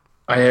 Yeah.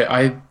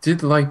 I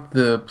did like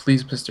the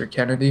Please Mr.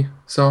 Kennedy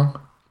song.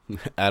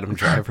 Adam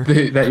Driver.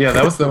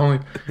 That was the only.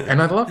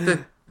 And I love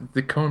that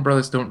the Coen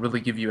brothers don't really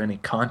give you any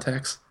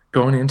context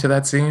going into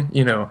that scene.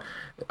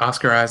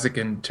 Oscar Isaac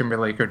and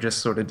Timberlake are just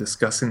sort of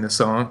discussing the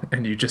song,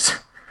 and you just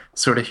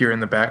sort of hear in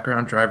the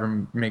background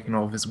Driver making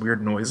all of his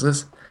weird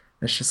noises.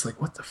 It's just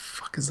like, what the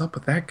fuck is up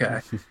with that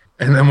guy?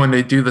 And then when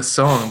they do the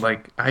song,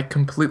 like, I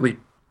completely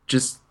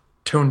just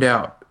toned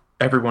out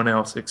everyone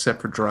else except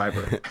for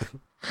Driver.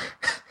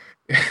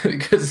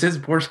 Because his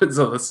portions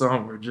of the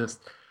song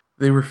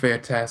were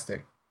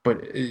fantastic.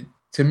 But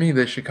To me,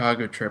 the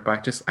Chicago trip, I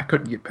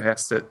couldn't get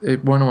past it.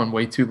 It went on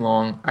way too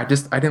long. I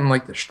didn't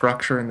like the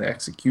structure and the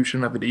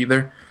execution of it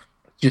either.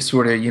 Just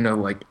sort of,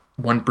 like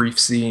one brief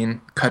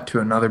scene, cut to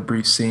another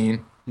brief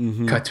scene,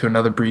 Mm-hmm. cut to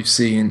another brief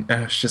scene,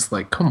 and it's just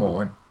like, come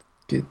on,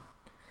 get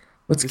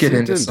let's get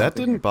into That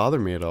something didn't here. bother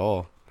me at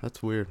all.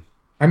 That's weird.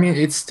 I mean,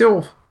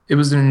 it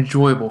was an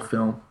enjoyable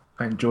film.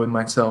 I enjoyed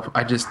myself.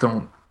 I just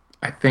don't.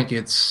 I think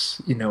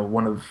it's,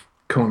 one of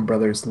Coen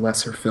Brothers'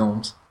 lesser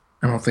films.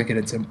 I don't think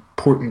it's an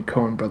important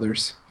Coen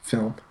Brothers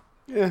film.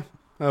 Yeah,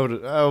 I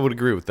would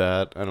agree with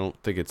that. I don't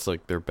think it's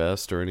like their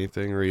best or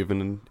anything, or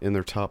even in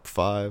their top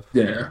five.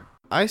 Yeah.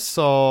 I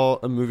saw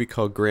a movie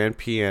called Grand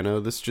Piano.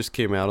 This just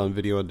came out on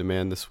video on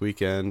demand this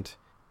weekend,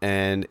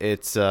 and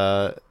it's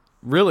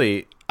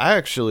really, I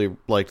actually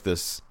liked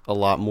this a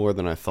lot more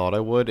than I thought I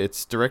would.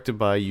 It's directed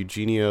by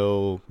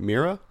Eugenio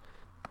Mira,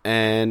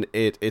 and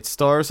it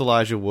stars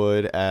Elijah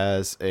Wood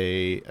as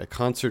a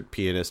concert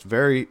pianist,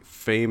 very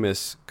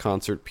famous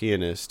concert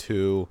pianist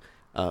who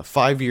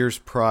 5 years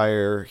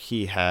prior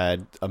he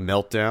had a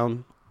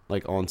meltdown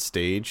like on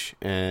stage,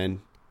 and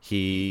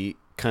he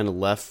kind of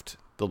left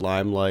the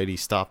limelight. He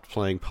stopped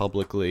playing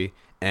publicly,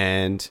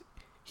 and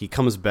he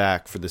comes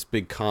back for this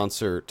big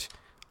concert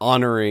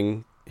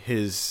honoring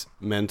his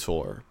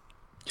mentor.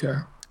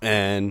 Yeah.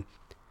 And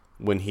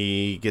when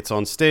he gets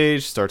on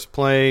stage, starts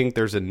playing,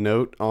 there's a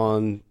note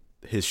on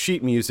his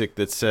sheet music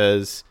that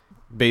says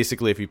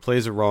basically if he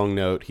plays a wrong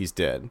note, he's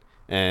dead.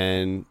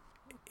 And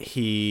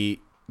he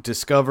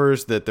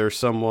discovers that there's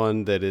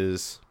someone that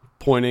is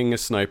pointing a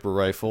sniper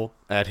rifle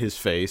at his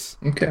face,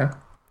 Okay.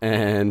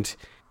 and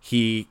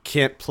he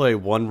can't play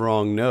one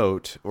wrong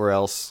note or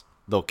else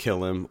they'll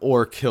kill him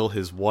or kill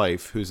his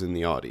wife who's in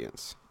the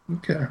audience.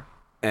 Okay.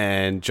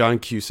 And John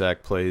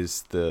Cusack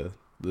plays the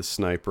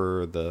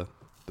sniper, the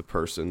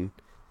person.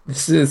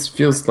 This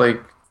feels like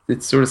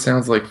it sort of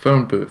sounds like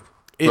Phone Booth,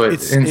 It, but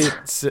it's in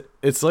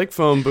it's like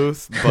Phone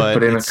Booth, but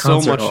but in a it's so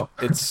concert much hall.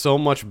 it's so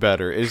much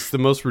better. It's the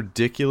most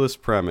ridiculous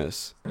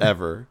premise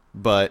ever,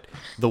 but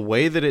the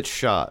way that it's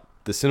shot,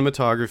 the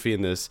cinematography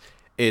in this,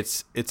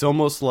 it's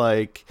almost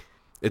like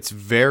it's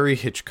very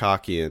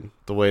Hitchcockian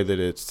the way that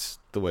it's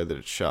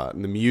shot,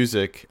 and the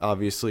music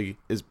obviously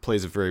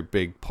plays a very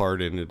big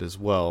part in it as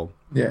well.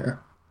 Yeah.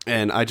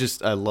 And I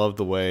love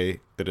the way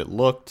that it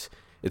looked.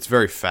 It's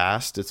very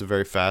fast. It's a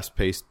very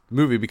fast-paced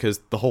movie because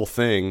the whole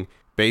thing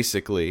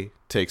basically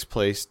takes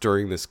place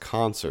during this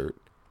concert.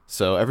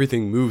 So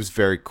everything moves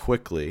very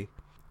quickly.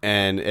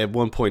 And at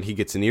one point he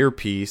gets an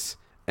earpiece,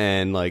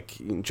 and like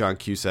John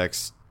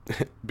Cusack's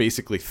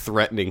basically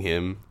threatening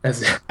him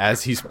As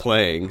as he's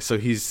playing. So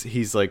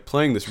he's like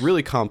playing this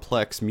really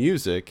complex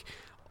music.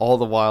 All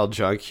the while,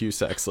 John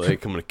Cusack's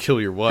like, "I'm gonna kill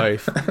your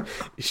wife.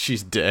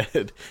 She's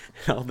dead."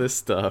 All this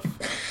stuff,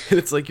 and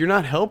it's like, you're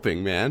not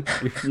helping, man.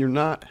 You're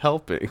not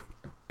helping.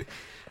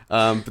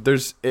 But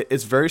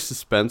it's very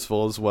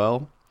suspenseful as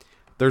well.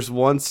 There's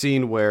one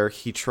scene where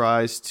he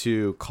tries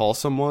to call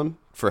someone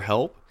for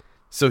help,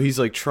 so he's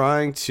like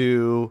trying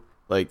to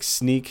like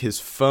sneak his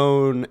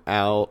phone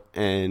out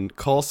and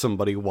call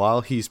somebody while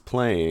he's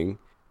playing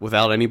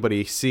without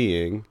anybody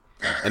seeing.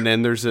 And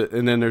then there's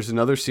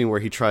another scene where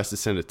he tries to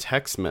send a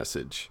text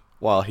message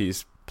while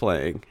he's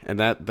playing, and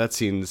that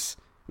scene's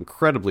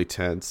incredibly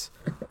tense.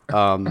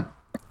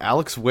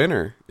 Alex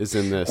Winter is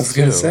in I this was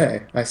gonna too.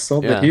 say, I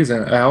saw Yeah. that he's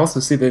in it. I also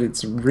see that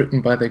it's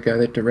written by the guy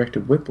that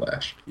directed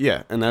Whiplash.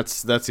 Yeah, and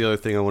that's the other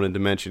thing I wanted to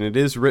mention. It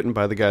is written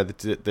by the guy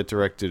that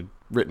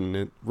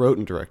wrote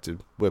and directed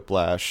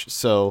Whiplash.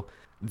 So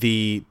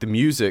the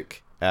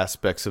music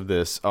aspects of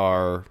this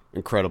are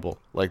incredible.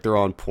 Like, they're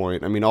on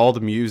point. I mean, all the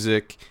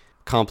music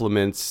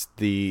complements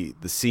the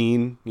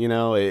scene.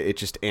 It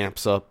just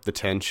amps up the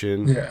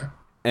tension. Yeah.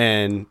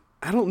 And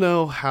I don't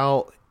know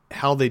how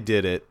they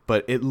did it,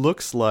 but it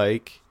looks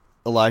like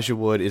Elijah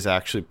Wood is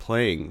actually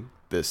playing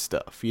this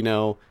stuff.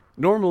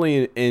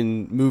 Normally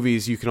in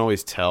movies you can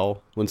always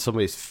tell when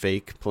somebody's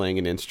fake playing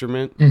an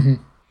instrument,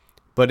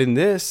 but in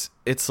this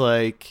it's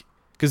like,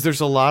 because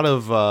there's a lot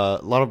of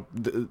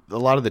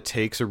the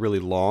takes are really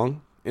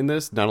long in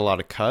this, not a lot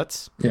of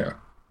cuts, Yeah.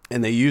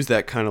 and they use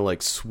that kind of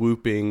like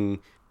swooping,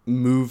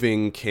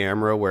 moving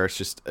camera where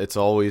it's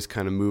always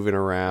kind of moving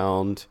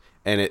around,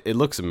 and it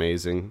looks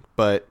amazing.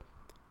 But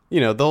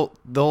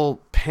they'll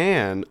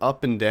pan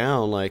up and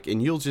down, like,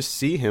 and you'll just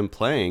see him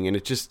playing, and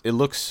it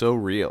looks so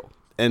real.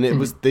 And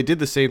they did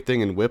the same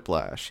thing in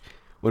Whiplash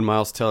when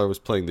Miles Teller was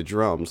playing the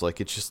drums. Like,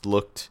 it just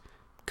looked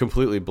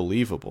completely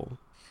believable.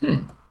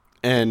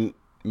 And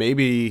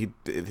maybe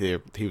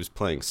he was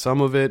playing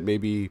some of it.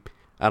 Maybe,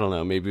 I don't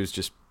know, maybe he was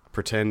just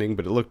pretending,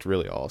 but it looked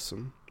really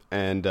awesome.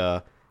 And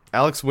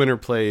Alex Winter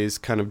plays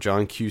kind of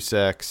John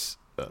Cusack's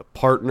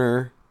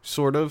partner,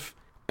 sort of,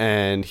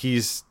 and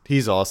he's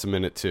awesome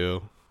in it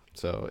too.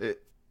 So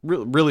it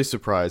really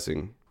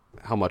surprising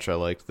how much I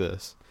liked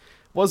this.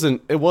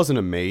 It wasn't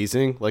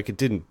amazing, like, it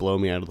didn't blow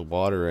me out of the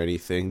water or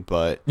anything,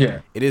 but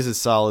Yeah. it is a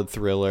solid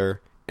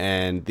thriller,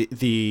 and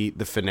the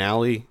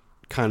finale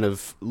kind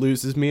of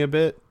loses me a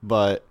bit,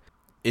 but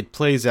it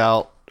plays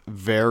out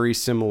very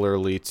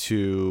similarly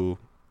to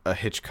a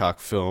Hitchcock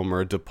film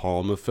or a De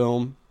Palma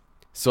film,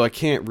 so I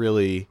can't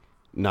really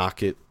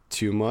knock it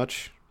too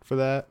much for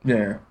that.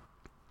 Yeah.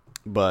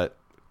 But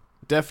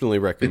definitely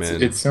recommend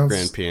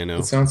Grand Piano.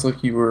 It sounds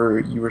like you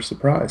were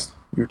surprised.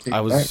 You were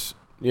taken back.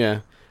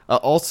 Yeah.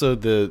 Also,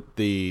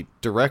 the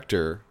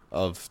director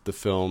of the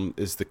film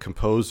is the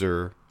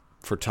composer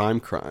for Time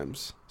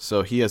Crimes,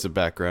 so he has a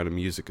background in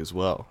music as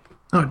well.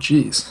 Oh,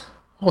 geez.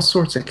 All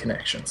sorts of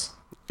connections.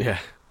 Yeah.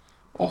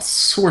 All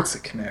sorts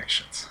of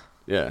connections.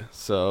 Yeah,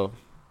 so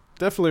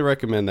definitely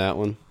recommend that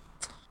one.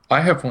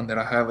 I have one that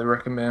I highly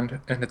recommend,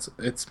 and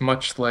it's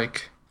much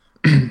like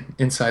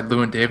Inside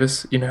Llewyn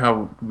Davis. You know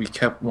how we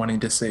kept wanting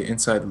to say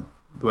Inside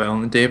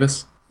Llewyn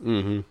Davis?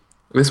 Mm-hmm.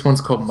 This one's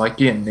called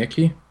Mikey and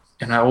Nicky,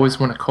 and I always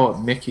want to call it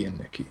Mickey and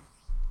Nicky.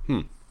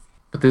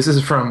 But this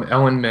is from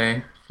Ellen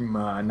May from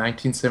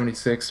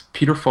 1976.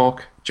 Peter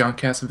Falk, John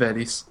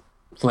Cassavetes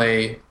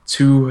play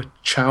two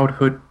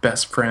childhood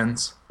best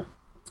friends.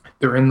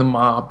 They're in the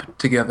mob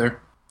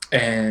together,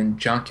 and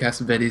John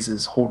Cassavetes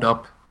is holed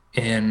up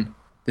in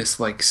this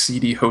like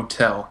seedy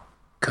hotel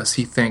because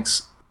he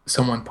thinks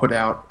someone put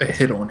out a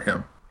hit on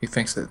him. He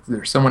thinks that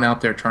there's someone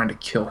out there trying to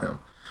kill him.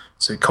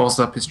 So he calls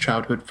up his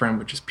childhood friend,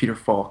 which is Peter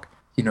Falk,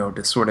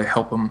 to sort of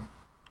help him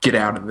get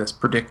out of this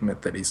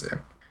predicament that he's in.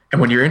 And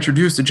when you're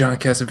introduced to John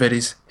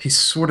Cassavetes,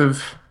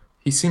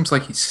 he seems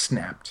like he's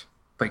snapped.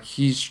 Like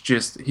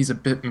he's a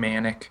bit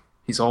manic.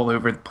 He's all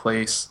over the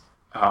place.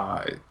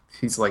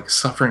 He's like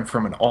suffering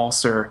from an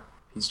ulcer.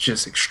 He's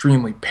just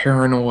extremely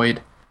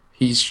paranoid.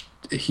 He's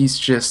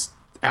just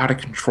out of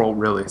control,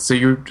 really. So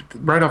you're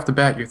right off the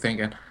bat, you're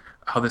thinking,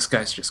 oh, this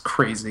guy's just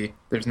crazy.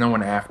 There's no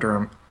one after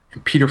him.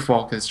 And Peter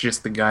Falk is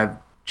just the guy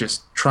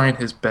just trying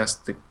his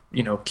best to,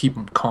 keep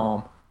him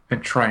calm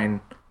and try and,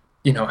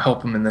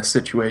 help him in this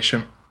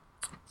situation.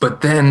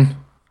 But then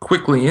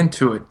quickly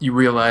into it, you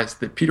realize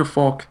that Peter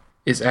Falk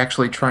is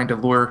actually trying to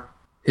lure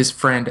his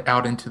friend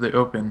out into the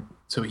open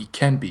so he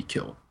can be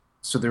killed.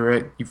 So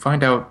you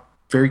find out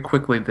very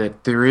quickly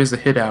that there is a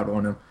hit out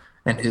on him,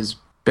 and his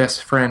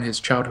best friend, his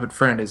childhood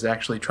friend, is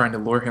actually trying to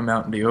lure him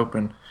out in the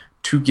open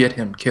to get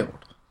him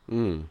killed.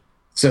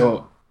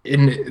 So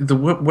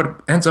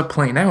what ends up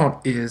playing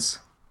out is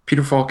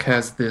Peter Falk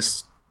has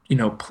this,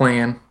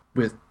 plan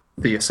with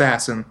the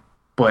assassin,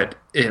 but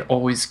it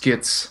always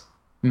gets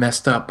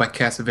messed up by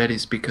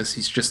Cassavetes because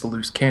he's just a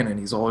loose cannon.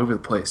 He's all over the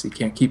place. He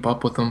can't keep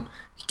up with them.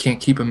 He can't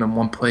keep them in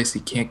one place.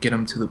 He can't get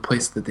them to the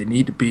place that they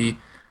need to be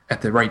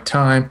at the right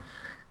time.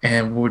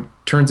 And what it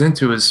turns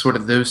into is sort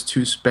of those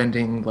two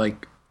spending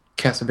like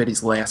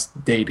Cassavetes'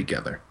 last day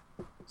together.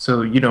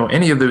 So,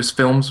 any of those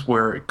films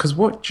because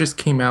what just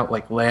came out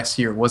like last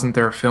year, wasn't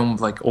there a film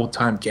like Old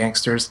Time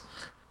Gangsters?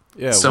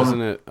 Yeah,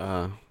 wasn't it,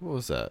 what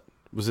was that?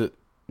 Was it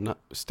not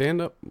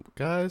Stand Up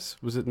Guys?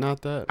 Was it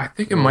not that? I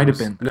think it might have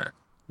been that.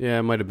 Yeah,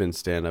 it might have been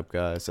Stand Up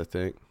Guys, I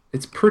think.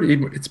 It's pretty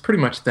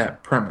much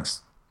that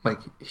premise. Like,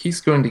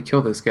 he's going to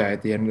kill this guy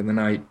at the end of the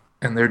night,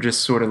 and they're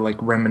just sort of like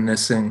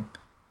reminiscing.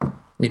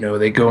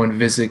 They go and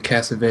visit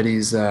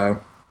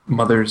Cassavetes'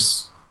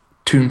 mother's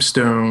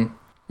tombstone,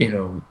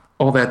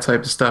 all that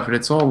type of stuff. And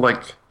it's all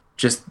like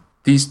just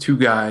these two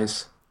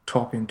guys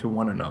talking to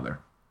one another.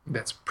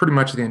 That's pretty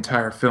much the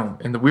entire film.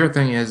 And the weird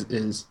thing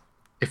is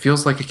it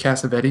feels like a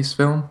Cassavetes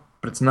film,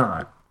 but it's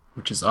not,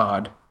 which is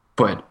odd.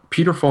 But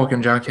Peter Falk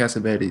and John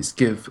Cassavetes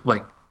give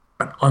like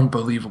an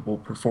unbelievable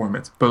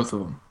performance, both of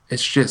them.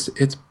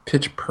 It's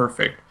pitch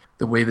perfect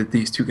the way that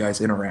these two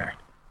guys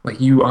interact. Like,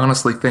 you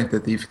honestly think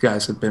that these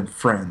guys have been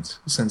friends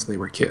since they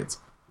were kids.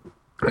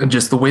 And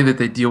just the way that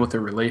they deal with their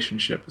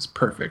relationship is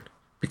perfect.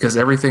 Because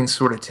everything's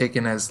sort of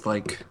taken as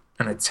like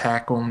an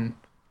attack on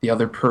the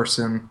other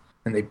person,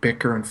 and they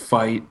bicker and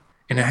fight.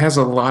 And it has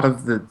a lot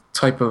of the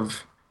type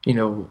of,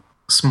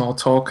 small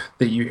talk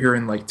that you hear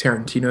in like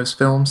Tarantino's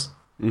films.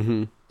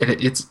 Mm-hmm.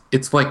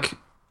 It's like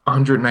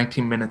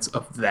 119 minutes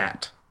of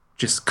that.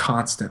 Just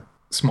constant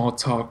small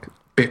talk,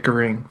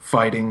 bickering,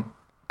 fighting,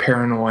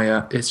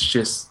 paranoia. It's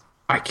just,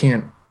 I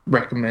can't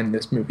recommend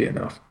this movie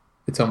enough.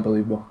 It's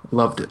unbelievable.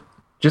 Loved it.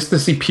 Just to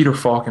see Peter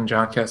Falk and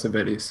John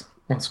Cassavetes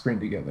on screen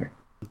together.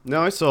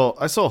 No, I saw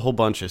a whole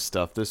bunch of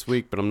stuff this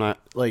week, but I'm not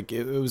like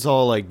it was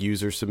all like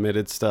user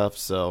submitted stuff.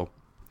 So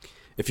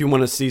if you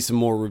want to see some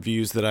more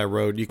reviews that I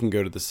wrote, you can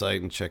go to the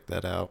site and check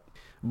that out.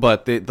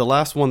 But the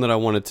last one that I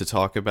wanted to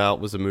talk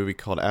about was a movie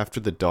called After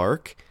the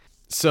Dark.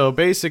 So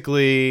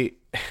basically,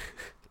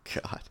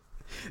 God,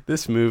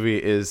 this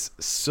movie is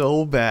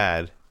so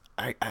bad.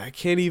 I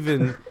can't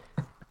even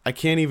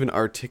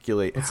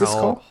articulate What's how. This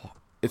called?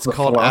 It's The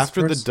called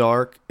After the Philosophers?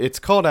 Dark. It's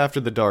called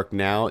After the Dark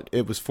now.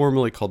 It was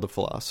formerly called The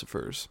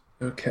Philosophers.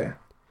 Okay.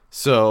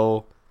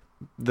 So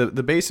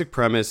the basic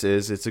premise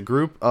is it's a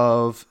group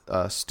of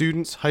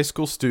students, high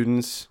school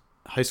seniors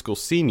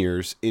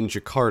in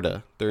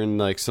Jakarta. They're in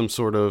like some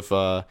sort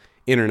of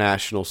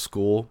international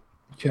school,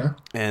 Okay.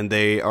 and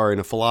they are in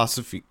a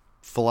philosophy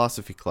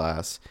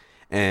class.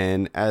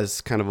 And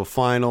as kind of a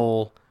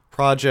final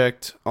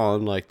project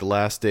on like the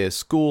last day of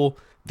school,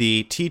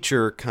 the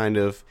teacher kind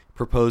of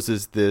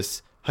proposes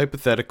this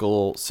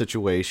hypothetical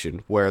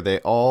situation where they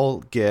all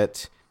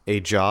get a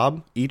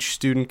job. Each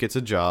student gets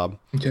a job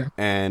Okay.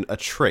 and a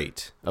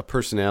trait, a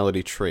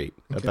personality trait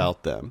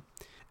about them.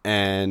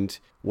 And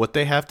what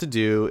they have to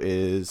do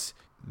is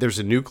there's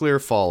a nuclear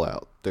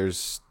fallout.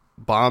 There's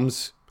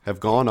bombs have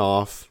gone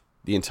off.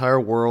 The entire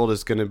world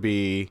is going to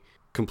be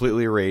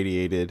completely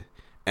irradiated,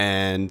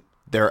 and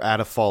they're at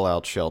a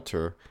fallout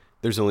shelter.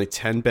 There's only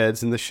 10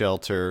 beds in the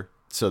shelter,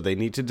 so they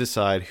need to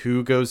decide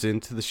who goes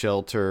into the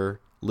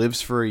shelter,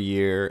 lives for a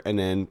year, and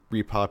then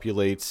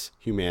repopulates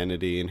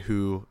humanity, and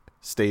who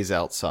stays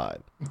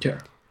outside. Okay.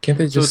 Can't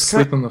they just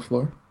sleep on the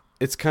floor?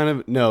 It's kind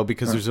of, no,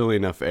 because there's only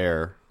enough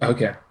air.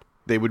 Okay.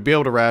 They would be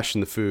able to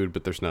ration the food,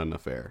 but there's not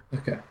enough air.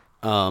 Okay.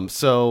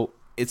 So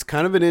it's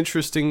kind of an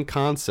interesting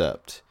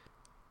concept,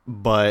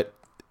 but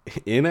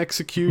in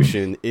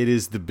execution, it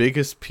is the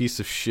biggest piece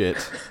of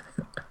shit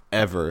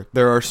ever.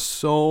 There are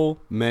so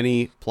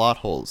many plot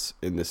holes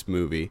in this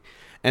movie.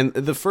 And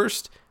the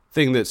first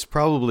thing that's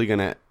probably going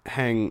to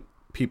hang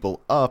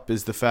people up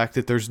is the fact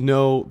that there's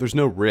no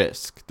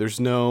risk.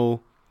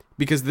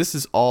 Because this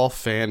is all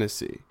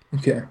fantasy.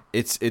 Okay.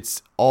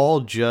 It's all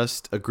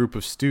just a group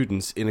of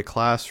students in a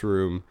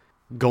classroom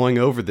going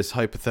over this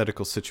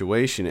hypothetical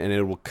situation, and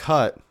it will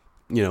cut,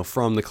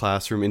 from the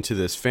classroom into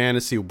this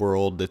fantasy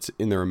world that's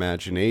in their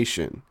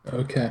imagination.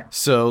 Okay.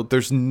 So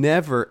there's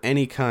never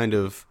any kind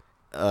of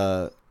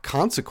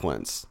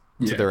consequence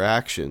to their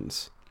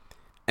actions.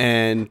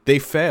 And they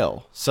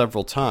fail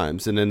several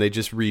times, and then they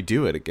just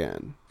redo it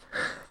again.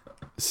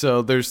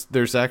 So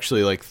there's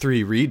actually like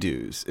 3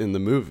 redos in the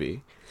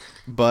movie.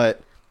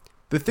 But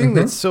the thing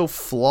that's so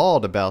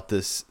flawed about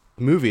this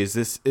movie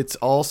is it's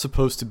all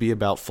supposed to be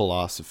about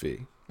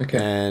philosophy. Okay.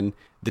 And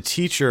the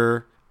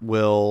teacher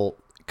will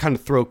kind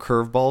of throw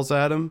curveballs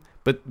at him,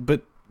 but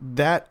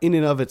that in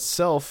and of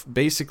itself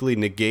basically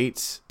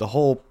negates the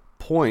whole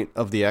point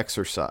of the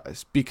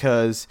exercise,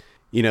 because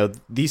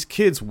these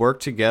kids work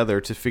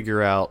together to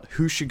figure out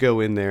who should go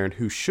in there and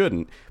who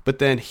shouldn't, but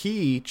then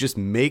he just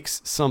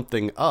makes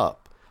something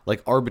up,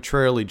 like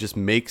arbitrarily just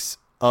makes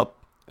up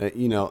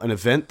an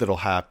event that'll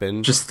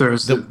happen, just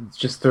throws that'll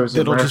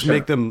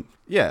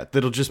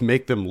just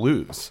make them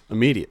lose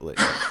immediately.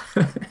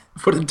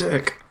 What a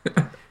dick.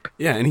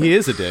 Yeah, and he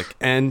is a dick.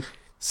 And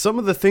some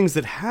of the things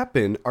that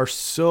happen are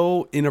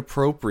so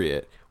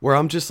inappropriate where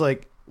I'm just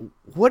like,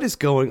 what is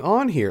going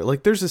on here?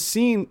 Like, there's a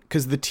scene,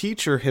 because the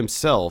teacher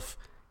himself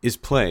is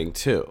playing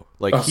too.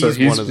 Like,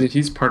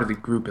 he's part of the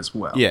group as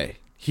well. Yeah,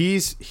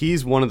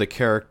 he's one of the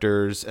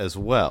characters as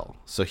well.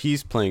 So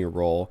he's playing a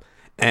role,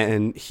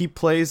 and he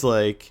plays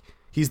like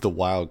he's the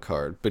wild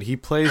card, but he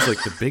plays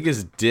like the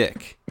biggest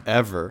dick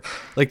ever.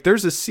 Like,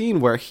 there's a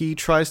scene where he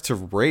tries to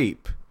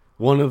rape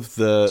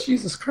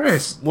Jesus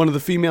Christ, one of the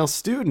female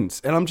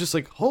students, and I'm just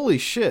like, holy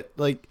shit,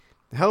 like,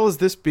 how is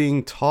this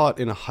being taught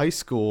in a high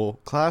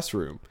school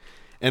classroom?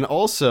 And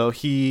also,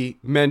 he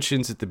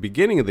mentions at the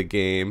beginning of the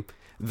game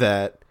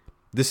that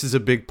this is a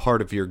big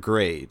part of your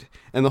grade.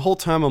 And the whole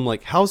time I'm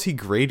like, how's he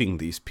grading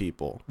these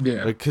people?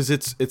 Yeah. Because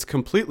it's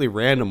completely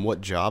random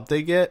what job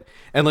they get.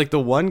 And like, the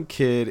one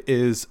kid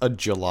is a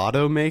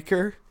gelato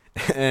maker,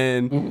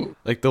 and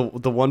like the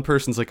one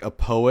person's like a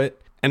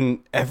poet. And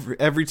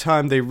every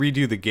time they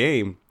redo the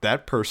game,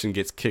 that person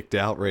gets kicked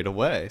out right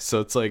away.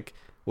 So it's like,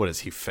 what,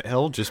 does he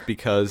fail just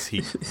because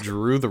he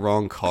drew the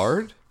wrong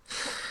card?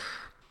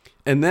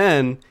 And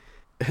then,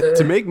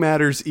 to make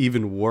matters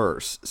even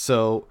worse,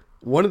 so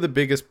one of the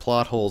biggest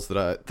plot holes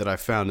that I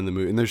found in the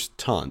movie, and there's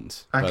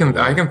tons. I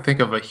can think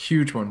of a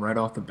huge one right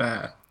off the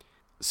bat.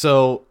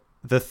 So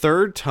the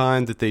third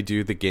time that they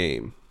do the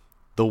game,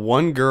 the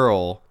one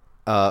girl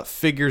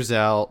figures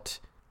out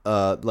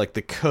like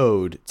the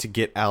code to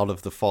get out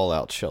of the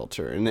fallout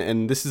shelter,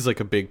 and this is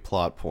like a big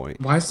plot point.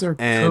 Why is there a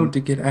code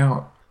to get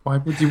out? Why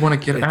would you want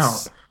to get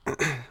out?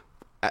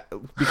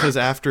 Because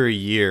after a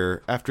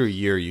year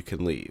you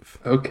can leave.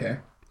 Okay,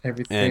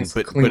 everything's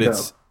cleaned up.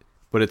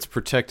 But it's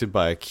protected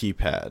by a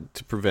keypad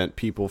to prevent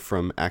people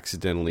from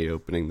accidentally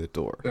opening the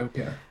door.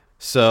 Okay.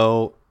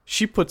 So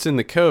she puts in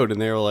the code, and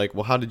they're like,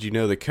 well, how did you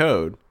know the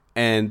code?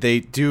 And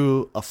they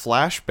do a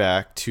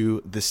flashback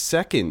to the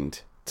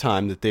second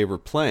time that they were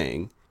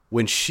playing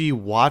when she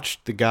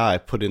watched the guy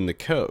put in the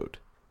code.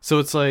 So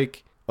it's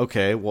like,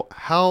 okay, well,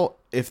 how,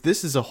 if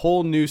this is a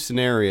whole new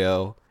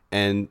scenario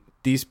and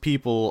these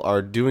people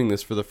are doing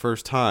this for the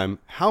first time,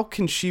 how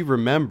can she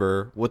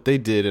remember what they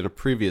did in a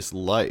previous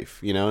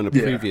life, in a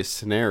previous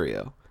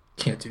scenario?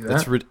 Can't do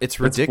that. It's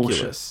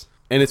ridiculous.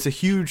 And it's a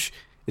huge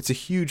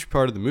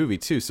part of the movie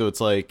too. So it's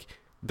like,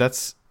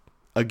 that's,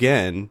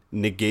 again,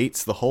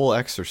 negates the whole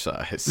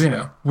exercise.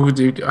 Yeah. Well,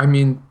 dude, I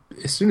mean,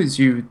 as soon as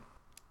you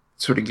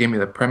sort of gave me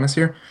the premise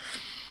here,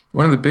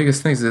 one of the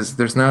biggest things is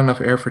there's not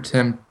enough air for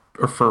 10,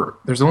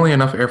 there's only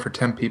enough air for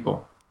 10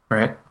 people,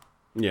 right?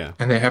 Yeah.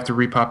 And they have to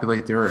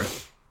repopulate the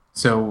earth.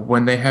 So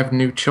when they have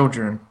new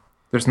children,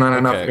 there's not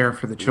enough air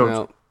for the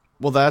children.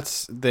 Well,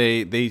 that's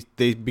they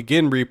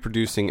begin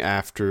reproducing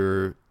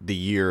after the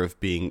year of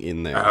being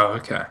in there. Oh,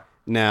 okay.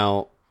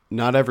 Now,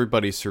 not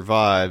everybody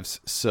survives,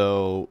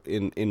 so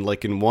in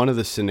one of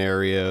the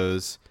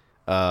scenarios,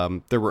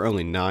 there were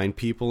only 9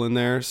 people in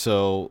there,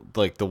 so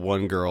like the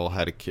one girl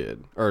had a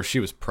kid, or she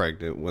was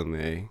pregnant when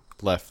they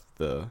left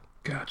the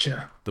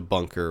Gotcha.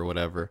 bunker or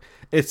whatever.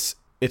 It's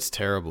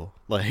terrible.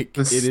 Like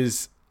This- it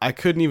is. I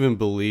couldn't even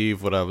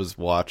believe what I was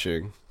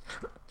watching.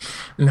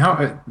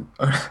 Now,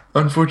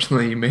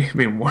 unfortunately, you made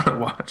me want to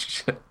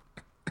watch it.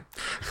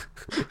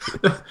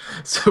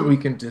 So we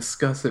can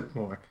discuss it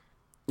more.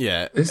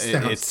 Yeah, This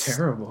sounds it's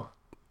terrible.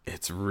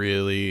 It's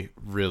really,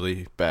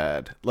 really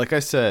bad. Like I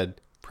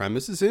said,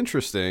 premise is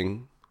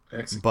interesting.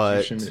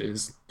 Execution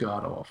is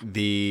god awful.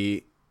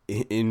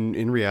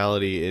 In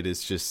reality, it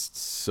is just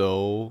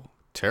so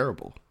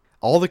terrible.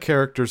 All the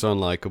characters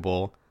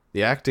unlikable.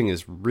 The acting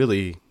is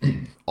really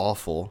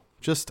awful,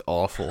 just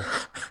awful.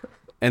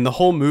 And the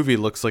whole movie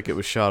looks like it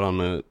was shot on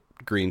a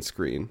green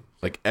screen.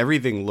 Like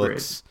everything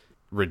looks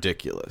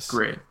ridiculous.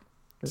 Great.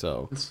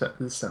 So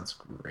This sounds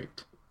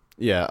great.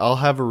 yeah, I'll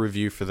have a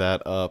review for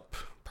that up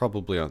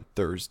probably on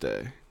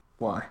Thursday.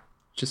 Why?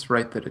 Just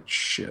write that it's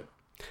shit.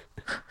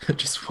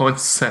 Just one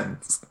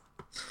sentence.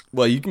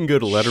 Well, you can go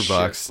to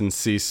Letterboxd and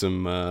see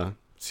some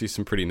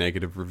pretty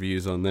negative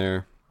reviews on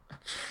there.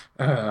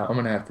 I'm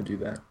gonna have to do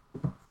that.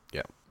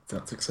 Yeah.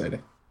 Sounds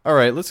exciting. All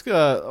right, let's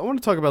go. I want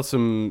to talk about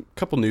some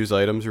couple news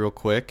items real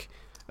quick.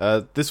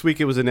 This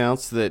week it was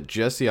announced that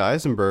Jesse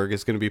Eisenberg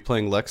is going to be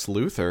playing Lex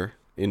Luthor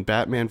in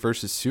Batman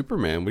vs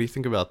Superman. What do you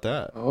think about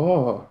that?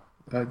 Oh,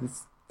 I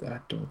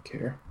don't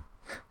care.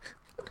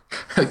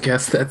 I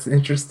guess that's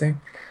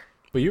interesting.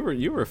 Well,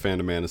 you were a fan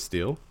of Man of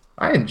Steel.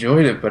 I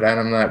enjoyed it, but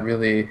I'm not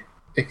really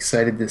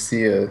excited to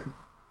see a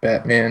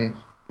Batman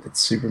that's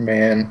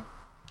Superman.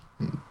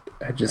 I'm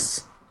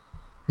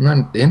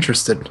not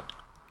interested.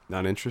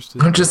 Not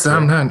interested?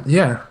 I'm not,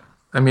 yeah.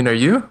 I mean, are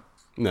you?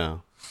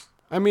 No.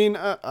 I mean,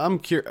 I'm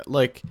curious.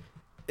 Like,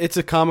 it's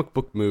a comic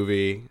book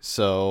movie,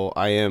 so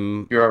I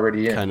am You're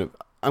already in.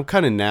 I'm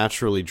kind of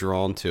naturally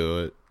drawn to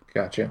it.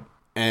 Gotcha.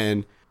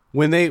 And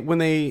when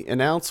they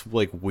announce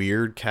like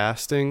weird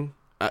casting,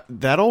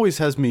 that always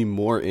has me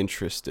more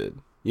interested.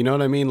 You know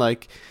what I mean?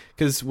 Like,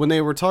 because when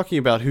they were talking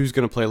about who's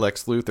going to play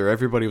Lex Luthor,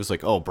 everybody was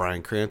like, "Oh,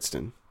 Bryan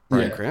Cranston.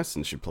 Bryan Yeah.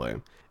 Cranston should play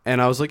him."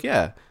 And I was like,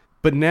 "Yeah."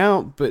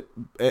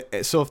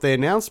 So if they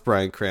announced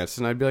Bryan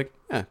Cranston, I'd be like,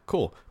 "Yeah,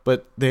 cool."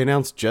 But they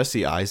announced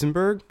Jesse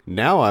Eisenberg.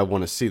 Now I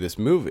want to see this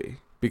movie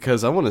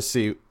because I want to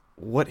see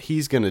what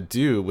he's going to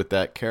do with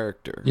that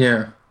character.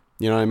 Yeah.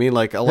 You know what I mean?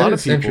 Like a That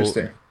is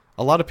interesting.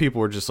 lot of people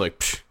were just like,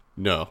 "Psh,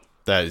 no,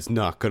 that is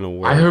not going to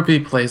work." I hope he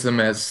plays him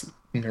as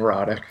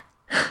neurotic.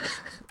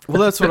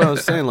 Well, that's what I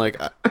was saying. Like,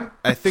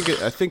 I think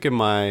in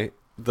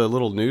the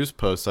little news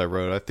post I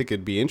wrote, I think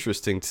it'd be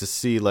interesting to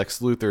see Lex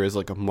Luthor as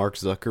like a Mark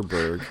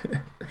Zuckerberg,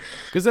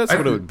 because that's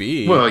what it would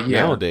be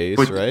nowadays,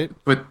 but, right?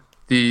 But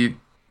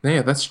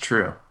that's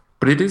true.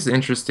 But it is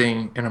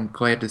interesting, and I'm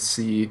glad to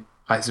see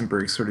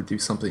Eisenberg sort of do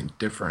something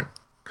different,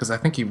 because I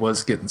think he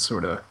was getting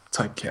sort of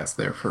typecast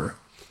there for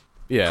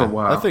Yeah, a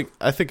while.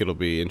 I think it'll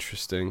be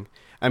interesting.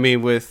 I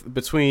mean,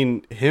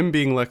 between him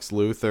being Lex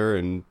Luthor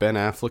and Ben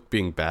Affleck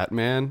being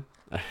Batman,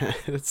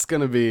 it's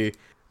gonna be.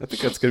 I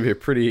think that's gonna be a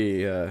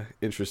pretty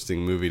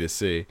interesting movie to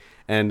see.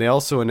 And they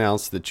also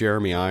announced that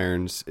Jeremy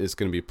Irons is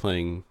gonna be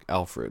playing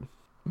Alfred,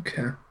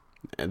 Okay.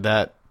 and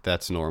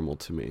that's normal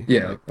to me.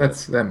 Yeah,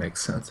 that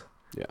makes sense.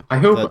 Yeah. I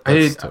hope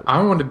That's dope.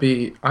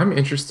 I'm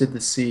interested to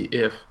see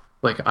if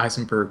like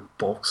Eisenberg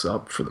bulks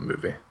up for the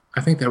movie.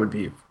 I think that would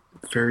be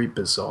very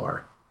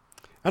bizarre.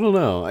 I don't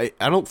know. I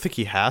don't think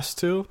he has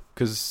to,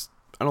 because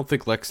I don't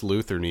think Lex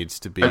Luthor needs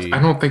to be. I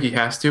don't think he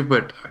has to,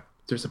 but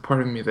there's a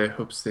part of me that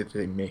hopes that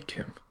they make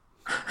him.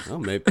 Well,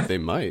 maybe they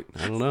might.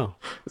 I don't know.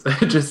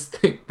 I just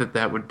think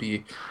that would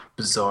be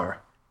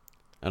bizarre.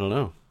 I don't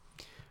know.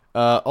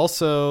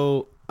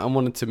 Also, I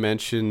wanted to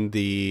mention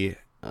the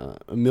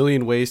A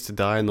Million Ways to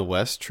Die in the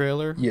West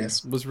trailer.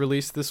 Yes. Was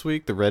released this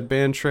week. The Red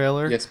Band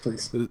trailer. Yes,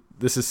 please.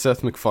 This is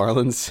Seth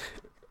MacFarlane's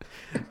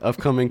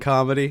upcoming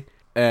comedy,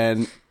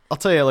 and I'll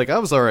tell you, like, I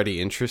was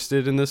already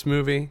interested in this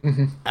movie.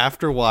 Mm-hmm.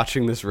 After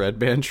watching this Red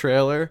Band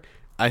trailer,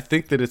 I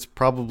think that it's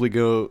probably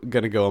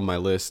gonna go on my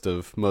list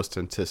of most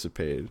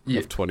anticipated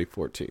of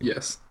 2014.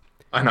 Yes.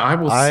 And I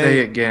will say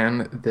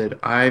again that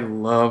I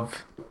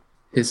love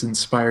his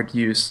inspired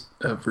use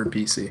of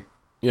Ribisi.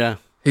 Yeah.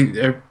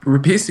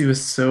 Ribisi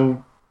was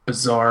so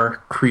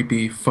bizarre,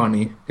 creepy,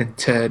 funny in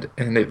Ted,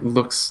 and it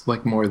looks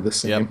like more of the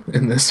same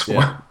in this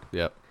one.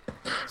 Yep.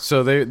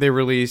 So they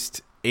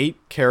released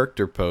 8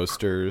 character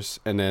posters,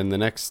 and then the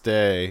next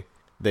day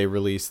they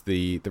released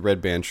the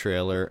Red Band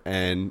trailer,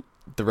 and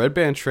the Red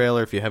Band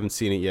trailer, if you haven't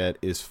seen it yet,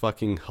 is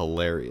fucking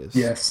hilarious.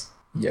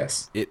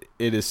 Yes. It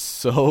is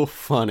so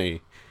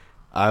funny.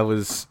 I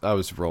was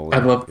rolling.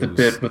 I love the It was-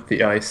 bit with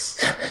the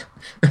ice.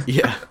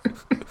 Yeah.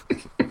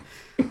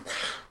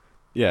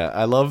 Yeah,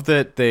 I love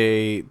that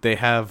they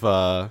have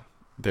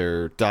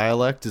their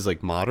dialect is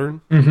like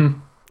modern. Mm-hmm.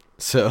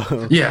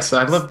 So Yes,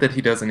 I love that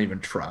he doesn't even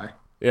try.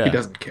 yeah. He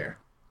doesn't care.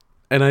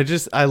 And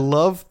I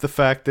love the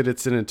fact that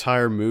it's an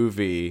entire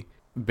movie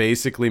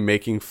basically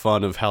making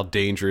fun of how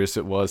dangerous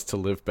it was to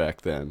live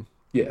back then.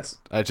 Yes.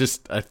 I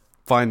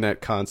find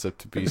that concept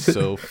to be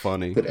so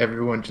funny. That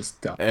everyone just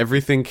died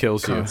Everything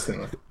kills you.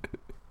 constantly.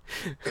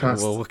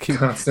 Well, what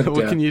Constant what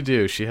death. can you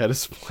do? She had a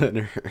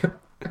splinter.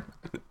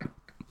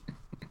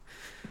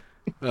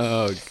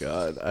 Oh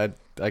God,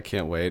 I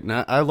can't wait. And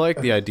I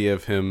like the idea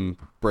of him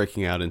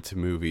breaking out into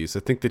movies. I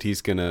think that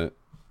he's gonna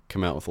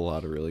come out with a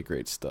lot of really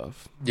great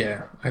stuff.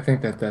 Yeah, I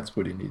think that's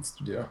what he needs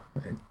to do.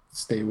 And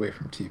stay away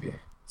from TV.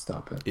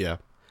 Stop it. Yeah.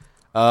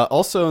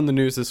 Also in the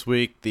news this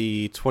week,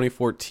 the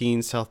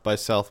 2014 South by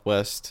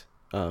Southwest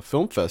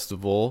Film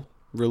Festival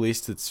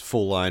released its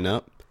full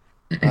lineup,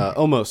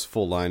 almost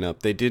full lineup.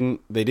 They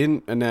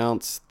didn't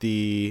announce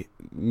the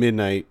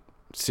Midnight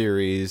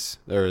series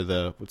or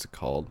the what's it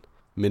called,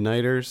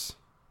 Midnighters.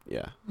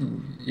 Yeah.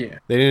 Yeah.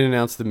 They didn't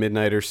announce the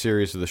Midnighter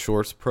series of the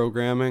shorts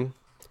programming.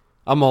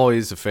 I'm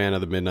always a fan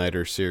of the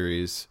Midnighter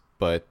series,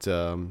 but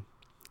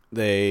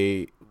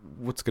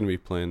what's going to be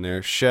playing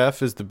there?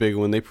 Chef is the big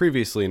one. They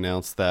previously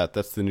announced that.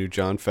 That's the new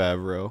Jon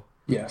Favreau.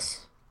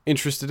 Yes.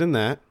 Interested in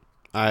that.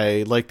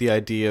 I like the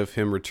idea of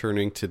him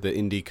returning to the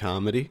indie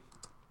comedy.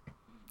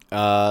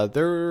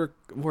 There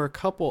were a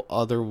couple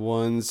other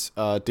ones.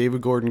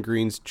 David Gordon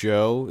Green's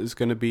Joe is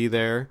going to be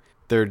there.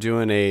 They're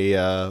doing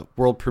a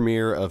world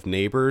premiere of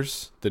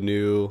Neighbors, the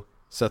new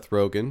Seth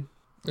Rogen.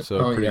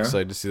 So pretty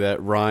excited to see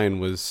that. Ryan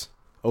was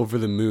over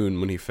the moon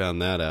when he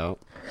found that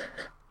out.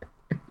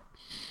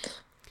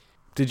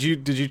 Did you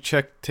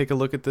take a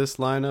look at this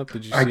lineup?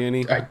 Did you see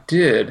any? I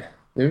did.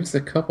 There was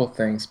a couple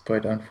things,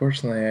 but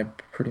unfortunately, I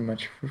pretty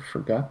much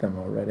forgot them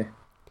already.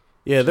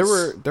 Yeah, there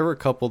were a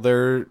couple.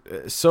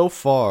 So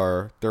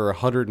far there are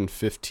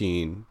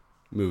 115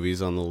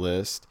 movies on the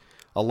list.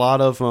 A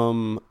lot of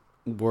them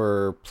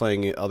were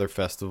playing at other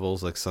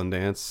festivals like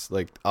Sundance.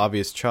 Like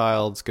Obvious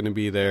Child's going to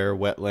be there.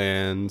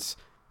 Wetlands,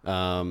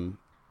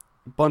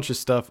 bunch of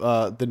stuff.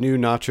 The new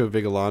Nacho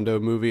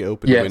Vigalondo movie,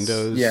 Open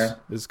Windows,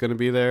 is going to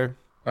be there.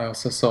 I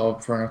also saw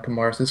Veronica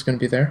Mars is going to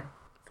be there.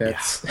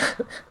 That's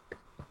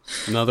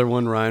another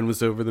one Ryan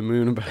was over the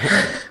moon about.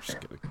 Just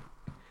kidding.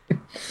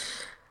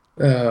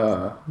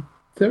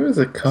 There was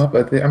a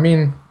couple. I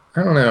mean,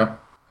 I don't know.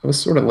 I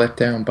was sort of let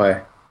down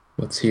by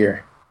what's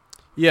here.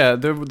 Yeah,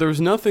 there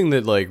was nothing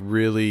that like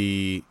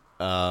really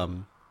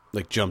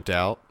like jumped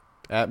out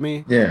at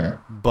me. Yeah.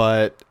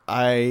 But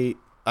I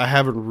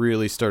haven't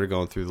really started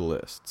going through the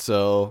list.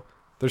 So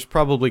there's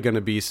probably going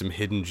to be some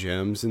hidden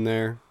gems in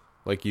there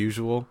like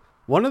usual.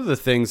 One of the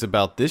things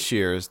about this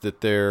year is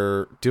that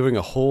they're doing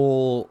a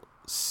whole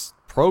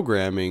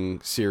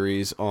programming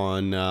series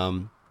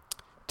on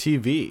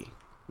TV,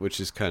 which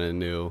is kind of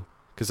new.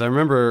 Because I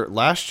remember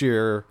last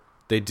year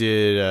they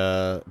did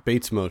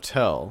Bates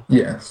Motel.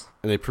 Yes.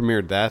 And they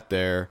premiered that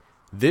there.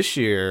 This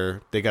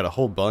year they got a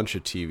whole bunch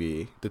of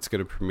TV that's going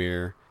to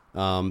premiere.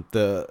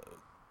 The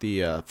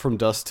From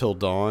Dusk Till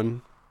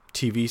Dawn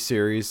TV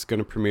series is going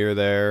to premiere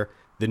there.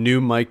 The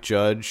new Mike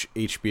Judge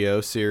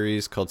HBO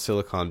series called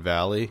Silicon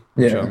Valley,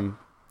 which I'm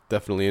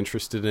definitely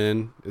interested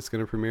in, is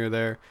going to premiere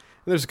there.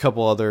 And there's a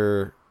couple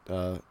other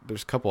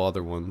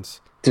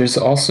ones. This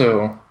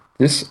also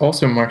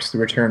marks the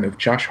return of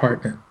Josh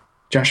Hartnett.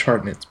 Josh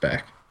Hartnett's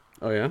back.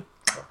 Oh yeah?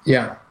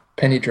 Yeah,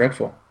 Penny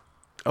Dreadful.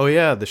 Oh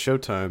yeah, the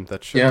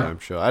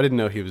Showtime show. I didn't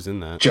know he was in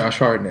that. Josh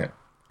Hartnett,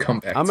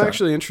 comeback. I'm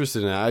actually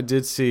interested in it. I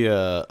did see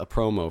a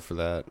promo for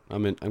that.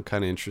 I'm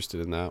kind of interested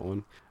in that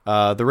one.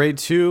 The Raid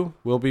 2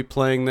 will be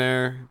playing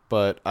there,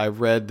 but I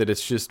read that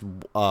it's just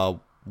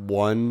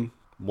one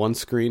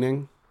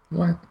screening.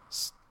 What?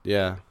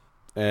 Yeah.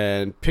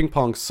 And Ping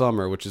Pong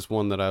Summer, which is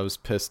one that I was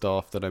pissed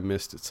off that I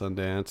missed at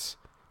Sundance,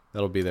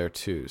 that'll be there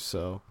too.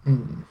 So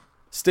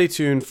stay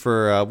tuned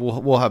for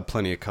we'll have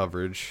plenty of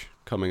coverage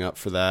coming up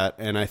for that.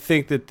 And I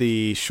think that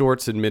the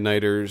Shorts and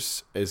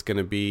Midnighters is going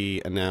to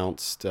be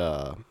announced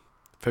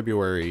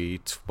February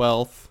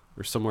 12th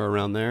or somewhere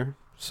around there.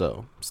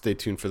 So stay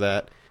tuned for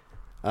that.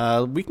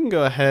 We can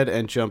go ahead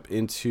and jump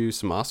into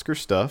some Oscar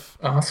stuff.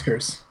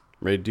 Oscars.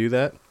 Ready to do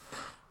that?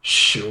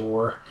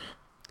 Sure.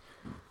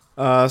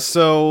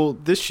 So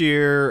this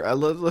year,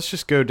 let's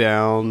just go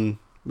down.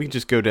 We can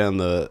just go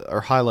down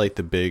or highlight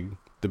the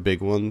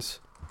big ones,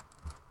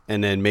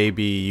 and then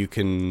maybe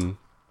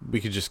we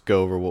could just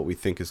go over what we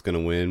think is going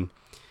to win.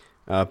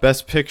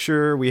 Best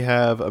Picture, we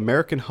have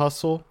American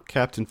Hustle,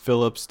 Captain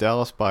Phillips,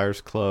 Dallas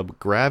Buyers Club,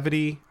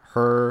 Gravity,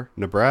 Her,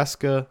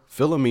 Nebraska,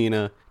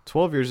 Philomena,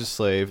 12 Years a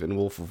Slave, and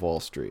Wolf of Wall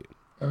Street.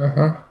 There's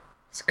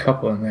a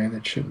couple in there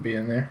that shouldn't be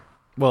in there.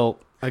 Well,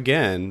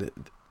 again,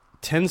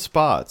 10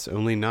 spots,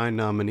 only 9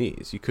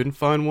 nominees. You couldn't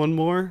find one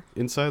more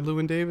inside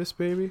Llewyn Davis,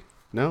 baby?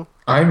 No?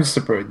 I'm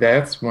surprised.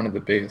 That's one of the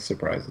biggest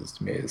surprises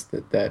to me is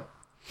that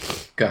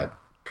got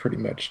pretty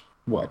much,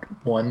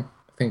 one?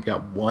 I think it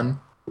got one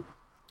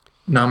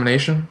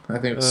nomination. I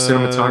think it was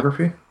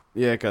cinematography.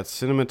 Yeah, it got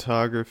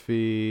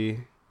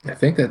cinematography. I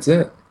think that's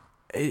it.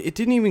 It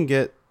didn't even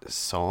get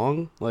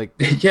song. Like,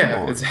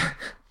 yeah,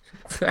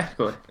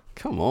 exactly.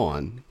 Come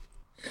on.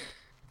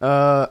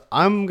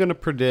 I'm going to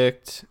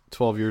predict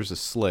 12 Years a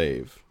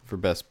Slave for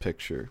Best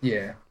Picture.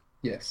 Yeah.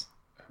 Yes,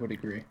 I would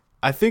agree.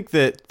 I think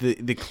that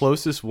the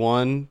closest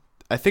one,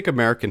 I think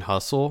American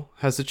Hustle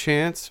has a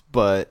chance,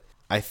 but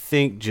I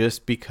think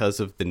just because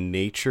of the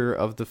nature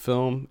of the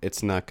film,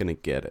 it's not going to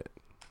get it.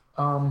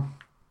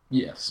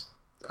 Yes.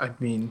 I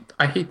mean,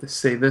 I hate to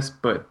say this,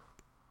 but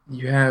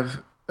you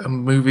have a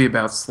movie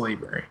about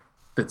slavery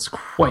that's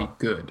quite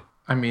good.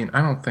 I mean,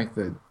 I don't think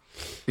that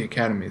the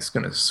Academy is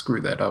going to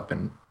screw that up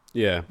and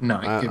Yeah.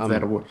 not give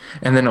that award.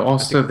 And then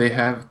also they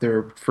have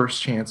their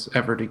first chance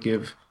ever to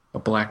give a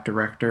black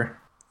director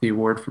the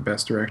award for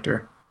Best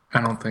Director. I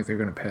don't think they're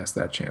going to pass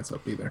that chance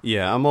up either.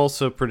 Yeah, I'm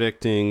also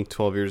predicting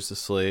 12 Years a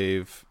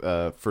Slave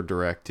for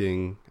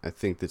directing. I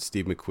think that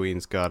Steve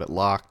McQueen's got it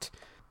locked.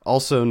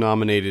 Also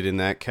nominated in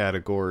that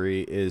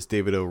category is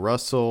David O.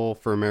 Russell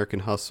for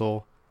American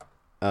Hustle,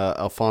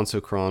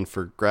 Alfonso Cuarón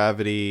for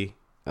Gravity,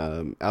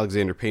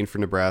 Alexander Payne for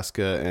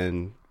Nebraska,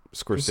 and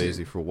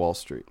Scorsese for Wall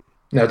Street.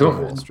 Now,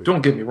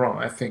 don't get me wrong.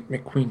 I think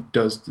McQueen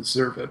does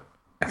deserve it.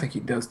 I think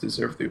he does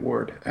deserve the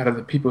award. Out of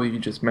the people you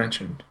just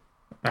mentioned,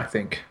 I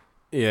think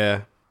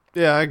Yeah,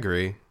 I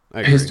agree.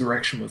 his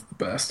direction was the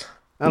best.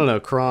 I don't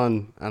know,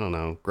 Cuarón, I don't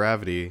know,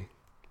 Gravity,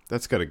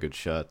 that's got a good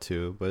shot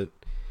too, but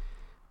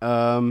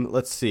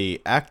let's see.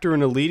 Actor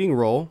in a leading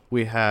role,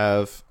 we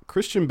have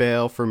Christian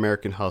Bale for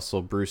American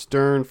Hustle, Bruce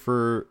Dern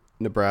for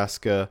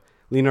Nebraska,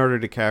 Leonardo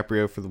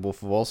DiCaprio for The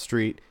Wolf of Wall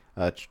Street,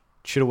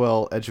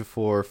 Chiwetel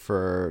Ejiofor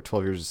for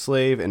 12 Years a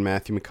Slave, and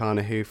Matthew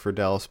McConaughey for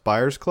Dallas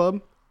Buyers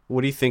Club.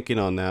 What are you thinking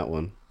on that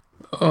one?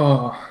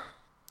 Oh,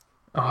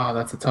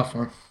 that's a tough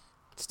one.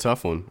 It's a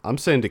tough one. I'm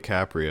saying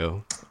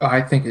DiCaprio.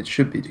 I think it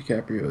should be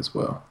DiCaprio as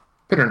well.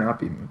 Better not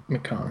be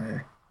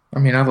McConaughey. I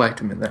mean, I liked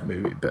him in that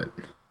movie, but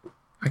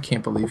I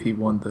can't believe he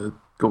won the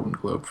Golden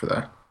Globe for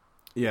that.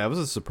 Yeah, it was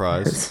a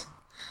surprise.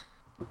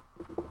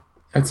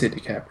 I'd say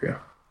DiCaprio.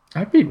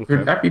 I'd be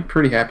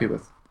pretty happy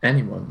with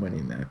anyone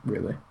winning that,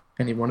 really.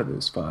 Any one of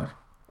those five.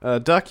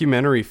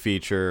 Documentary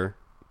feature,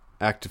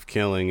 Act of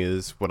Killing,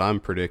 is what I'm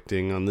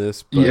predicting on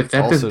this. But Yeah,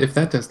 if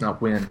that does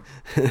not win,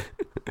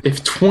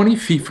 if 20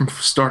 Feet from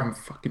Stardom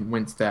fucking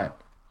wins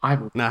that, I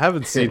will. Now, I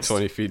haven't seen pissed.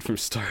 20 Feet from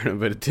Stardom,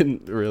 but it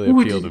didn't really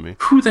appeal to me.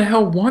 Who the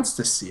hell wants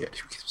to see it?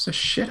 Who gives a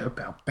shit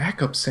about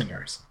backup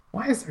singers?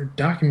 Why is there a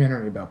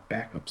documentary about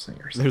backup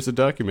singers? There's a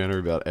documentary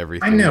about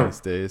everything I know.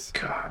 these days.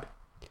 God.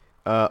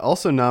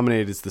 Also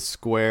nominated is The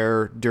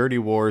Square, Dirty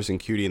Wars, and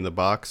Cutie and the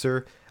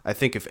Boxer. I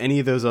think if any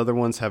of those other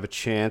ones have a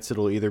chance,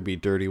 it'll either be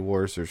Dirty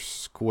Wars or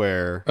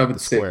Square. I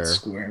would say The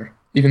Square.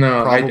 Even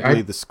though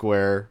Probably The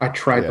Square. I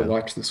tried to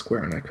watch The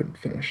Square and I couldn't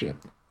finish it.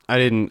 I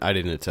didn't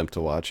attempt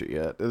to watch it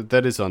yet.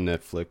 That is on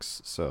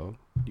Netflix, so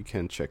you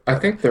can check that. I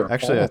think they're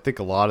I think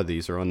a lot of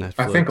these are on Netflix.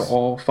 I think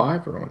all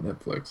 5 are on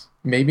Netflix.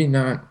 Maybe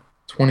not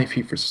 20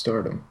 Feet for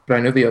Stardom, but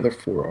I know the other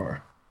 4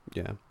 are.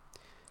 Yeah.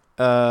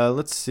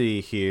 Let's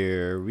see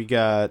here. We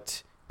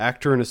got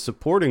actor in a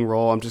supporting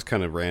role. I'm just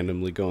kind of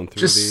randomly going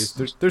through these.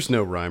 There's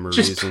no rhyme or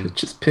reason.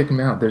 Just pick them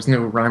out. There's no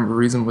rhyme or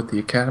reason with the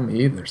Academy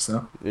either,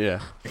 so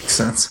Yeah. makes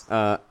sense.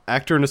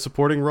 Actor in a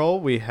supporting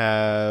role, we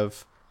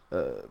have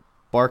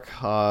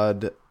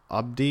Barkhad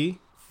Abdi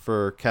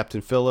for Captain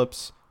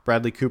Phillips,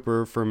 Bradley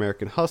Cooper for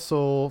American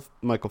Hustle,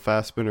 Michael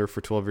Fassbender for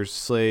 12 Years a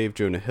Slave,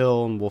 Jonah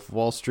Hill in Wolf of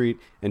Wall Street,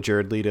 and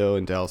Jared Leto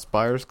in Dallas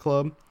Buyers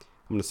Club.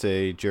 I'm going to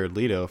say Jared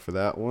Leto for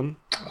that one.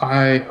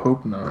 I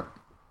hope not.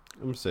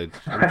 I'm going to say...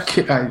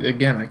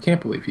 I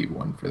can't believe he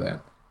won for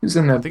that. He was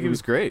in that. I think he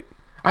was great.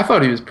 I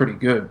thought he was pretty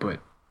good,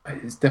 but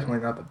he's definitely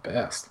not the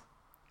best.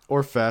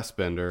 Or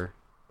Fassbender.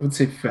 I would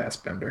say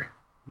Fassbender,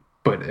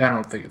 but I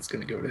don't think it's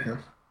going to go to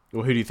him.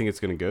 Well, who do you think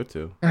it's going to go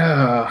to?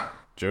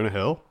 Jonah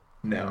Hill?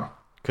 No.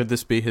 Could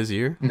this be his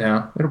year?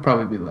 No, it'll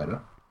probably be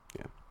Leto.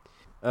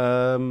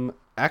 Yeah.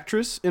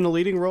 Actress in a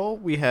leading role,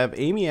 we have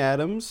Amy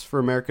Adams for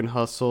American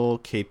Hustle,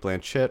 Cate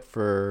Blanchett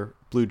for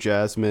Blue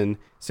Jasmine,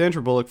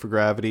 Sandra Bullock for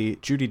Gravity,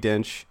 Judi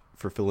Dench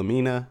for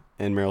Philomena,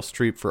 and Meryl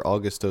Streep for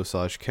August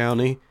Osage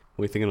County.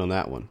 What are you thinking on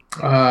that one?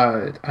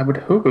 I would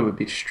hope it would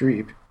be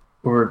Streep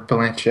or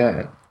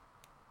Blanchett.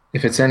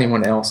 If it's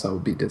anyone else, I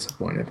would be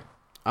disappointed.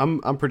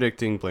 I'm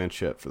predicting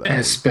Blanchett for that. And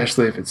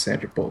especially if it's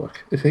Sandra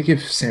Bullock. If they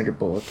give Sandra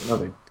Bullock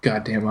another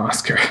goddamn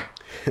Oscar,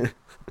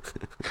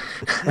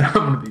 I'm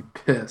gonna be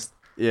pissed.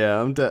 Yeah,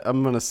 I'm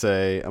gonna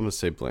say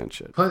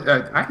Blanchett. But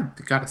I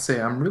gotta say,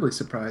 I'm really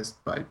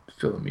surprised by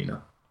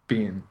Philomena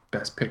being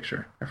Best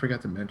Picture. I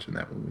forgot to mention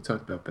that when we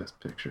talked about Best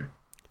Picture.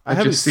 I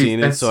haven't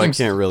seen it, so I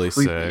can't really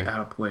completely say. Out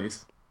of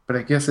place, but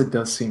I guess it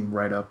does seem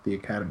right up the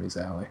Academy's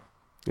alley.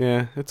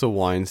 Yeah, it's a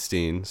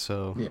Weinstein,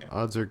 so Yeah.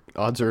 odds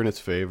are in its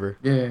favor.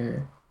 Yeah.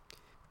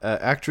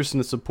 Actress in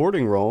a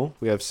supporting role,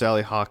 we have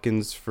Sally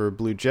Hawkins for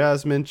Blue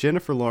Jasmine,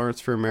 Jennifer Lawrence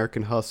for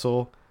American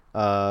Hustle,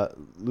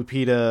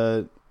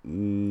 Lupita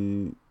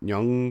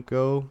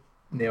Nyong'o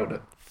Nailed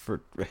it.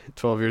 for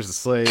 12 Years a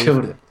Slave,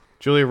 Killed it.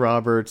 Julia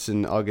Roberts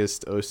in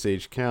August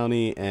Osage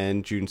County,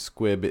 and June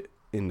Squibb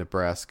in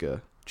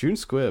Nebraska. June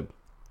Squibb,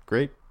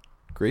 great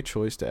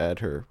choice to add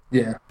her.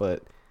 Yeah.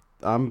 But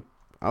I'm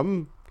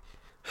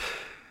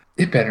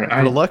It better.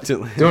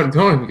 reluctantly. Don't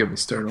even get me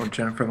started on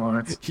Jennifer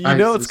Lawrence.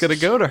 It's gonna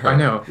go to her. I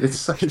know. It's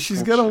such.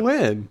 She's gonna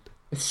win.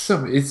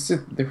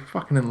 They're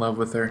fucking in love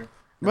with her.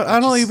 But I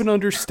don't even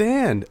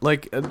understand.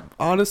 Like,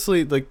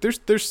 honestly, like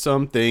there's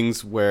some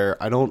things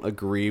where I don't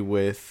agree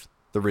with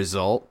the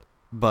result,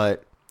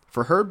 but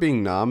for her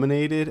being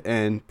nominated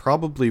and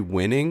probably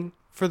winning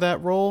for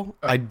that role,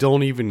 I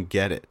don't even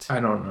get it. I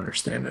don't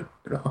understand it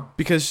at all.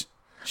 Because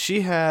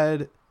she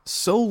had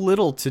so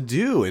little to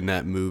do in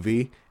that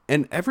movie,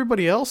 and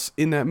everybody else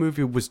in that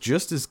movie was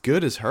just as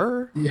good as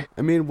her. Yeah.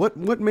 I mean, what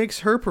makes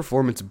her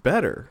performance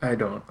better? I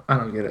don't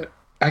get it.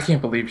 I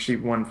can't believe she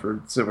won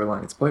for Silver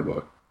Linings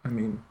Playbook. I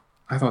mean,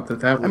 I thought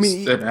that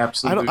was an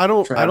absolute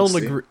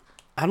travesty.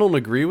 I don't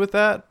agree with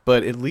that,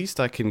 but at least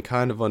I can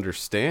kind of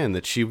understand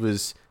that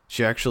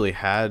she actually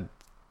had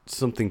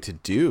something to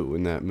do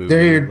in that movie.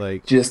 They're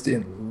just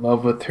in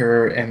love with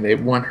her, and they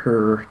want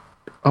her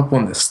up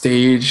on the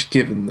stage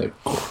giving the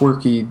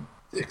quirky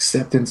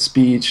acceptance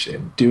speech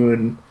and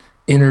doing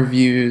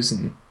interviews,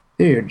 and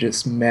they're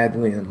just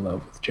madly in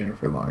love with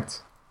Jennifer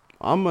Lawrence.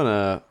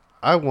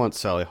 I want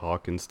Sally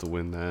Hawkins to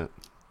win that.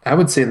 I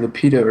would say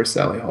Lupita or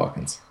Sally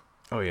Hawkins.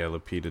 Oh yeah,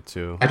 Lupita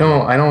too.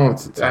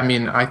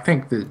 I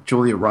think that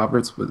Julia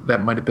Roberts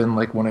that might have been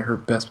like one of her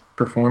best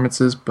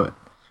performances, but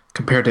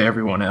compared to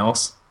everyone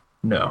else,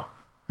 no.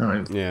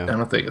 I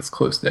don't think it's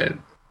close to it.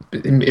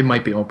 It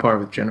might be on par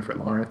with Jennifer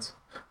Lawrence.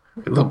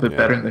 A little bit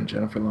better than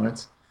Jennifer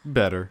Lawrence.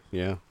 Better,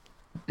 yeah.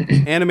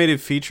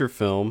 Animated feature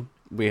film.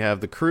 We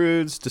have The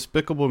Croods,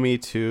 Despicable Me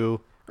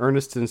 2,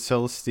 Ernest and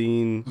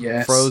Celestine,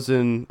 yes.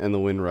 Frozen, and The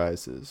Wind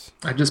Rises.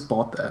 I just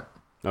bought that.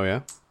 Oh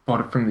yeah?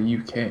 Bought it from the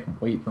UK. I'm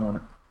waiting on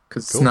it.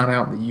 Because it's not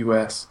out in the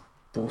US.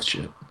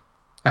 Bullshit.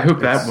 I hope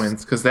that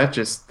wins, because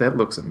that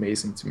looks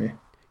amazing to me.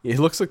 It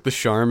looks like the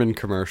Charmin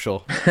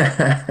commercial.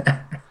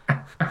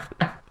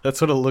 That's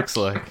what it looks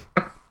like.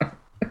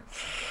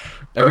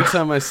 Every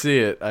time I see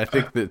it, I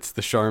think that it's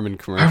the Charmin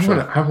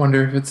commercial. I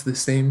wonder if it's the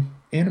same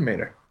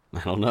animator.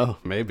 I don't know.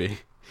 Maybe.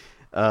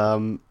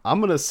 I'm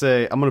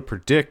gonna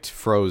predict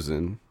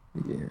Frozen.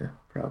 Yeah,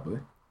 probably.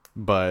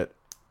 But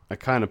I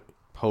kind of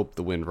hope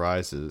The Wind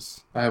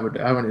Rises. I would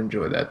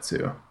enjoy that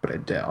too, but I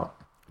doubt.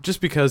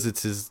 Just because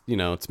it's it's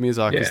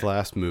Miyazaki's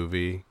last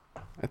movie.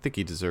 I think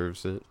he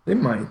deserves it. They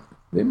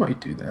might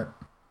do that.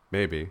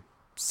 Maybe.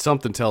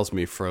 Something tells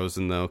me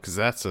Frozen though, because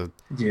that's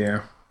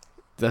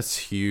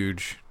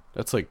huge.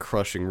 That's like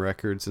crushing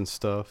records and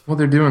stuff. Well,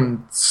 they're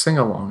doing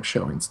sing-along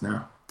showings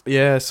now.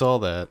 Yeah, I saw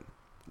that.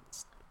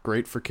 It's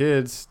great for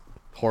kids,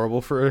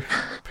 horrible for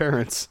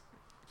parents.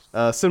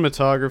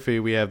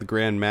 Cinematography, we have The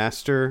Grand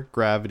Master,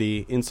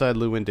 Gravity, Inside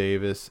Llewyn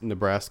Davis,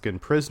 Nebraska,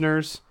 and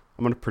Prisoners.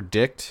 I'm going to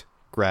predict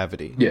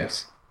Gravity.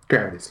 Yes,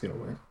 Gravity's going to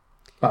win,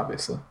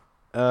 obviously.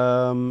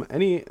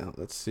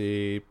 Let's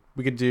see.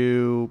 We could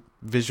do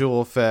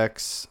visual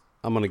effects.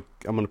 I'm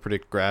gonna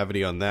predict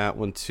Gravity on that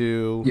one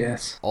too.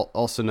 Yes.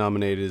 Also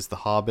nominated is The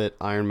Hobbit,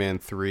 Iron Man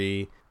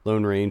 3,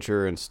 Lone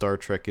Ranger, and Star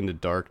Trek Into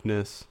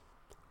Darkness.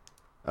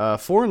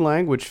 Foreign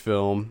language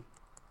film.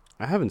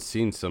 I haven't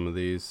seen some of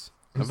these.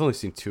 I've only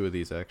seen 2 of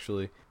these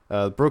actually.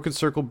 Broken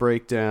Circle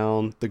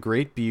Breakdown, The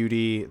Great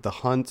Beauty, The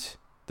Hunt,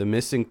 The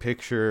Missing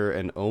Picture,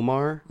 and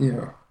Omar.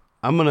 Yeah.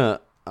 I'm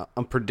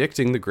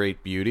predicting The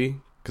Great Beauty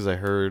because I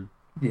heard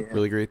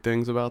really great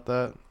things about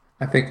that.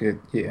 I think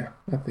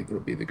it'll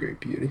be The Great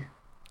Beauty.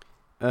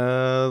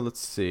 Let's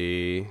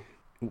see.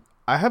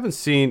 I haven't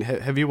seen.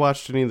 Have you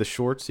watched any of the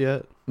shorts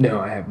yet? No,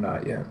 I have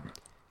not yet.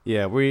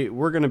 Yeah,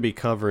 we're gonna be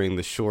covering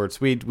the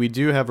shorts. We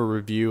do have a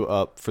review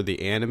up for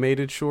the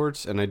animated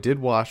shorts, and I did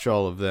watch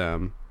all of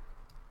them.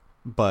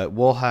 But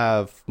we'll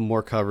have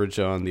more coverage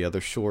on the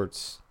other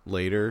shorts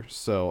later.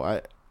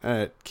 So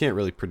I can't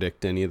really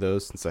predict any of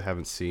those since I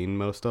haven't seen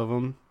most of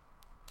them.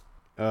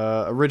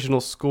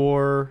 Original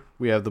score,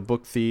 we have The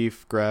Book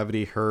Thief,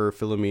 Gravity, Her,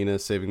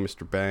 Philomena, Saving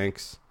Mr.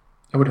 Banks.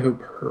 I would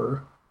hope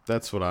Her.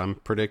 That's what I'm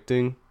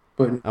predicting.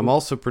 But I'm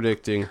also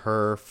predicting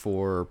Her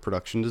for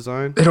production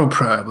design. It'll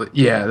probably,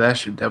 that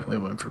should definitely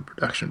win for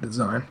production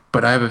design.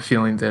 But I have a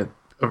feeling that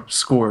a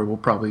score will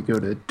probably go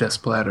to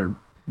Desplat or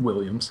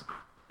Williams.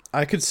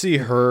 I could see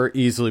Her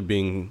easily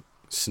being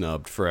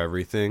snubbed for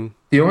everything.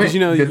 Because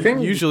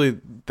usually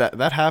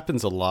that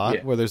happens a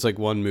lot, where there's like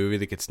one movie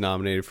that gets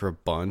nominated for a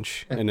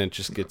bunch and it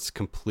just gets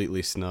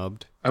completely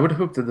snubbed. I would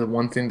hope that the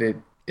one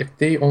thing if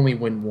they only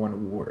win one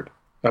award,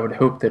 I would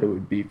hope that it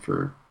would be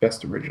for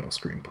Best Original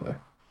Screenplay.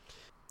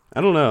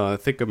 I don't know. I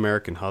think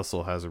American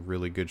Hustle has a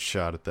really good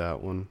shot at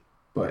that one.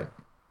 But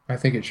I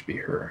think it should be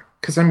Her.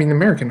 Because,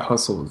 American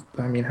Hustle,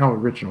 how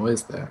original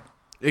is that?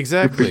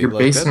 Exactly. You're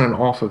basing it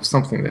off of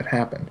something that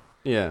happened.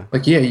 Yeah.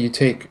 You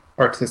take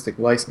artistic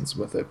license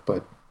with it,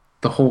 but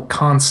the whole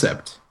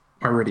concept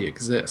already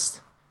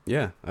exists.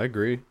 Yeah, I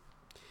agree.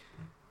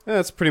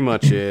 That's pretty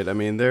much it.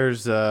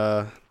 There's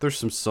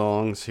some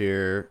songs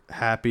here.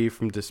 Happy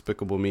from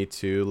Despicable Me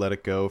 2, Let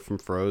It Go from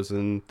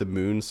Frozen, The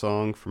Moon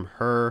Song from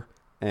Her,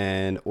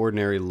 and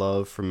Ordinary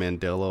Love from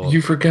Mandela.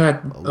 You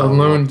forgot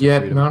Alone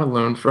Yet Not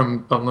Alone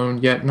from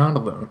Alone Yet Not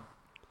Alone.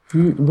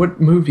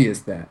 What movie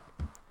is that?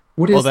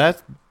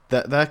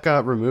 That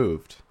got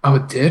removed. Oh,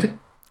 it did?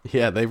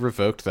 Yeah, they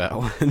revoked that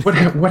one.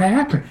 What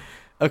happened?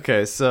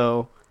 Okay,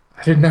 so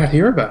I did not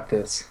hear about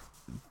this.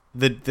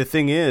 the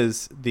thing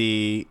is,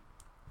 the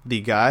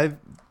guy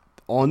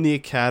on the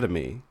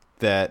Academy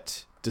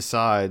that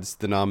decides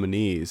the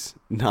nominees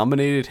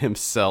nominated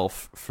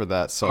himself for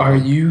that song. Are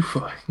you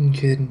fucking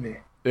kidding me?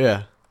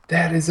 Yeah.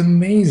 That is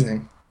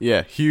amazing.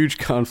 Yeah, huge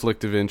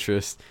conflict of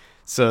interest.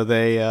 So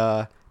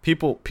they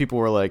people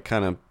were like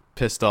kind of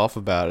pissed off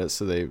about it,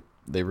 so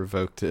they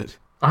revoked it.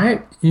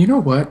 You know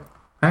what?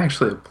 I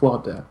actually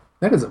applaud that.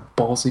 That is a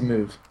ballsy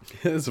move.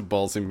 It is a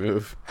ballsy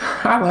move.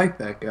 I like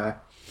that guy.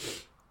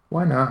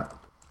 Why not?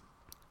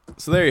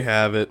 So there you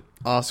have it.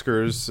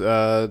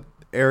 Oscars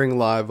airing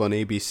live on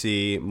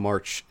ABC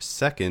March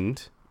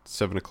 2nd,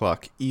 7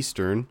 o'clock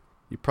Eastern.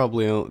 You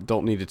probably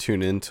don't need to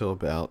tune in till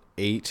about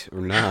 8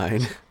 or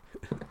 9.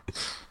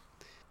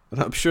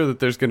 And I'm sure that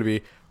there's going to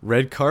be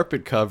red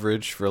carpet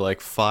coverage for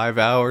like 5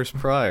 hours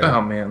prior.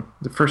 Oh, man.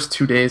 The first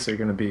 2 days are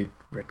going to be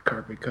red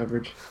carpet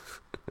coverage.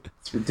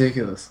 It's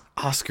ridiculous.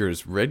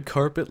 Oscars Red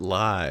Carpet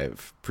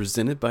Live,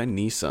 presented by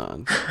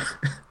Nissan.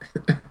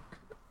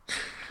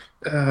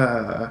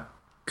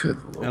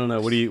 Good Lord. I don't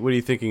know. What are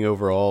you thinking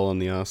overall on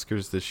the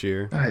Oscars this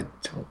year? I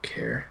don't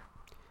care.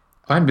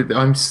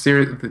 I'm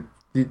serious.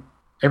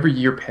 Every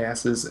year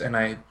passes, and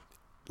I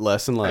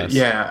Less and less.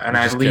 yeah, and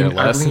You I just care lean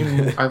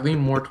less. I lean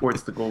more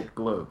towards the Gold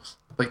Globes.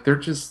 Like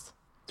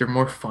they're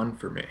more fun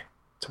for me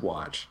to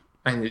watch.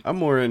 I I'm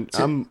more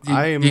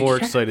the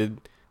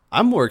excited.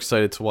 I'm more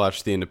excited to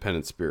watch the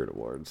Independent Spirit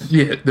Awards.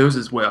 yeah, those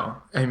as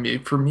well. I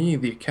mean, for me,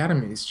 the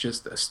Academy is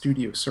just a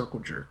studio circle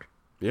jerk.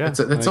 Yeah,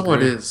 That's I all it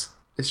agree. is.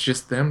 It's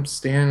just them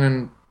standing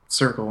in a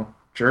circle,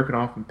 jerking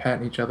off and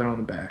patting each other on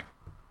the back.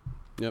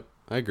 Yep,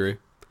 I agree.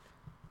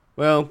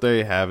 Well, there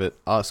you have it.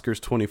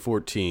 Oscars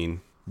 2014.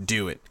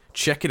 Do it.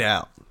 Check it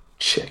out.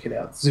 Check it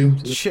out. Zoom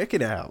to the Check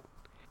it out.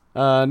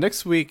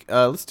 Next week,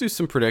 let's do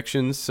some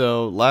predictions.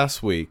 So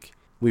last week,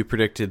 we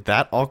predicted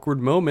That Awkward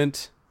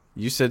Moment.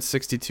 You said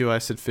 62, I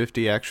said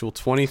 50, actual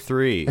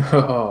 23.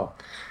 Oh,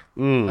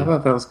 Mm, I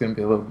thought that was going to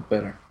be a little bit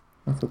better.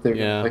 I thought they were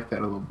Yeah. going to like that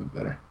a little bit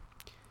better.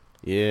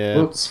 yeah.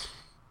 Whoops.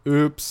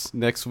 Oops.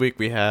 Next week,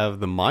 we have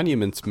The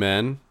Monuments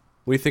Men.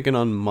 What are you thinking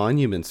on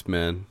Monuments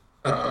Men?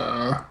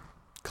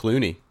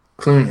 Clooney.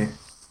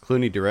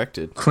 Clooney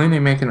directed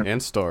making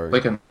and starred.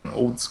 like an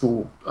old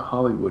school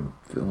Hollywood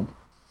film.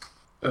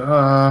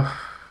 I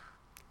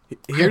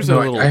Here's have a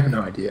no, little. I have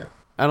no idea.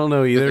 I don't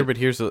know either, but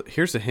here's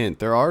a hint.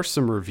 There are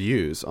some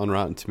reviews on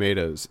Rotten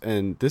Tomatoes,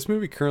 and this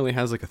movie currently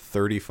has like a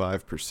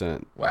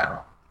 35%.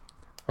 Wow.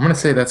 I'm gonna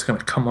say that's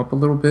gonna come up a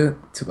little bit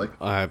to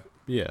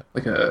Yeah.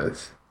 like a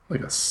I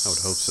would hope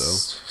so.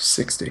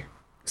 60.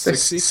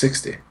 60?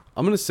 60.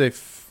 I'm gonna say.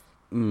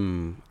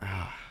 See,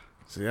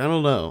 I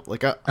don't know.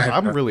 Like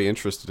I'm really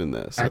interested in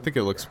this. I think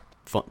it looks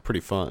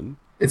pretty fun.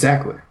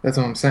 Exactly. That's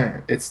what I'm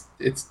saying.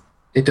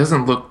 It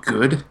doesn't look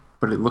good,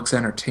 but it looks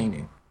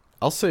entertaining.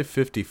 I'll say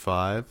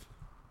 55.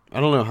 I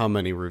don't know how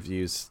many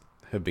reviews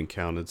have been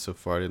counted so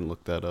far. I didn't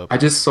look that up. I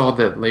just saw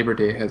that Labor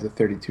Day has a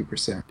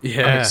 32%.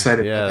 Yeah, I'm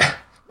excited. yeah. about that.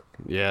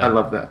 Yeah. I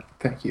love that.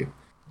 Thank you.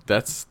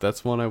 That's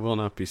one I will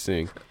not be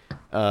seeing.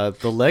 The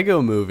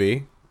Lego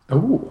Movie.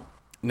 Oh,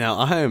 Now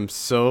I'm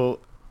so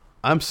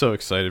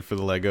excited for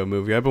the Lego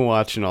Movie. I've been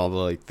watching all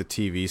the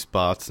TV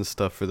spots and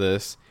stuff for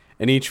this,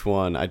 and each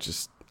one I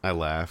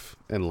laugh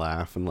and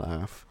laugh and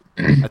laugh.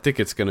 I think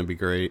it's gonna be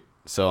great.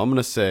 So I'm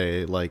gonna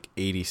say like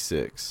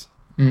 86.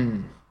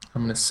 I'm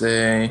gonna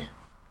say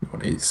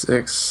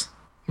 86.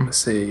 I'm gonna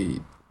say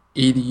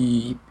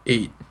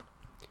 88.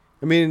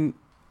 I mean,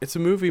 it's a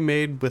movie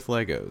made with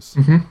Legos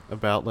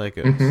about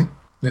Legos, Mm-hmm.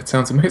 That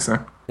sounds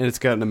amazing. and it's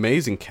got an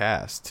amazing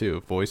cast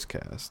too, voice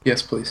cast,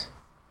 Yes, please.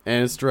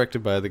 and it's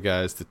directed by the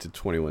guys that did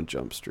 21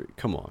 Jump Street.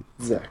 Come on,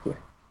 Exactly.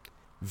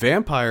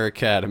 Vampire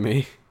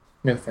Academy.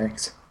 No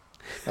thanks.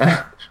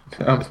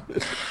 I'm,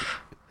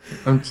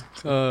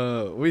 What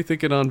are you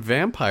thinking on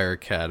Vampire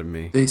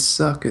Academy? they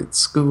suck at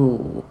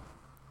school.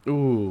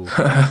 Ooh,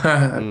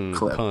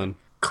 Clever. pun.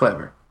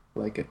 Clever.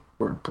 Like it.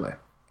 Wordplay.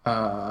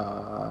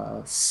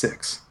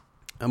 6.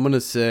 I'm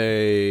gonna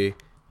say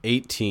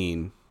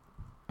 18.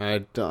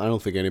 I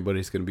don't think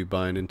anybody's gonna be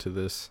buying into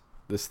this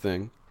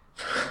thing.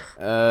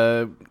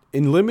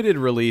 In limited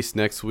release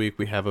next week,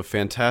 we have A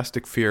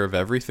Fantastic Fear of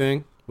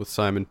Everything with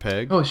Simon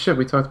Pegg. Oh shit,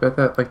 we talked about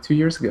that like 2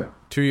 years ago.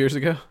 2 years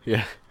ago,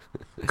 yeah.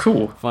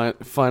 Cool.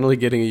 Finally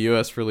getting a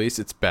U.S. release.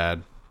 It's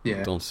bad.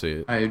 Yeah. Don't see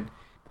it. I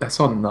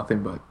saw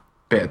nothing but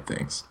bad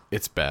things.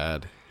 It's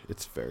bad.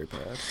 It's very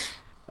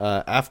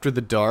bad. After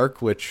the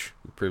Dark, which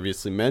we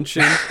previously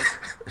mentioned.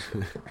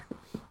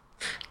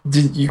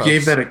 You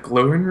gave that a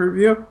glowing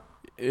review?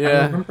 I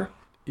Yeah, remember.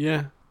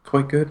 yeah.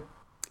 Quite good.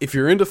 If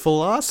you're into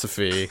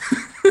philosophy,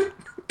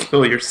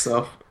 Kill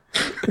yourself.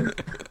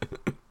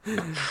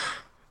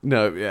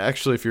 no,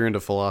 actually, if you're into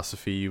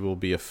philosophy, you will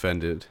be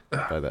offended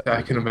by that.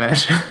 I can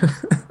imagine.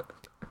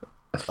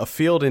 A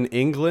Field in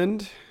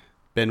England,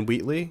 Ben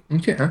Wheatley.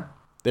 Yeah.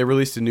 They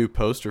released a new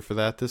poster for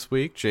that this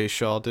week. Jay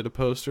Shaw did a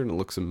poster, and it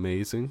looks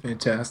amazing.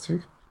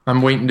 Fantastic.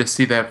 I'm waiting to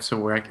see that so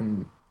where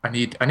I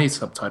need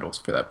subtitles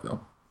for that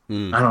film.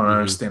 I don't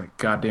understand a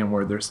goddamn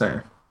word they're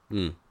saying.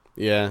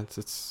 Yeah,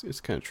 it's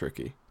kind of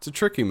tricky. It's a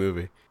tricky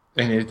movie.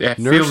 And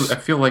Nurse. I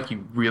feel like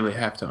you really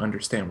have to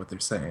understand what they're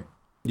saying.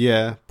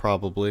 Yeah,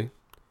 probably.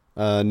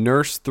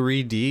 Nurse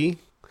 3D.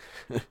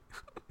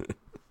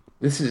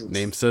 This is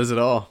Name says it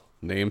all.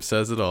 Name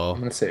says it I'm all.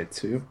 gonna say it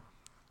too.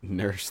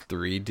 Nurse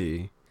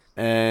 3D.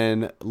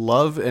 And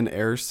Love and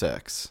Air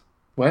Sex.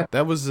 What?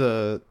 That was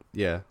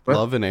yeah, What?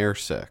 Love and Air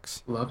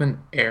Sex. Love and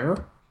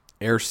air?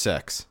 Air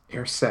Sex.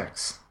 Air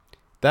sex.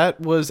 That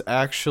was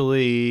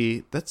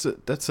actually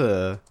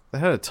that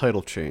had a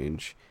title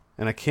change,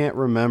 and I can't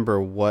remember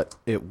what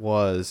it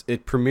was.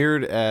 It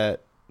premiered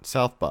at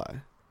South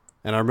by,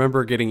 and I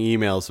remember getting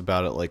emails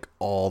about it like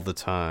all the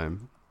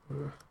time.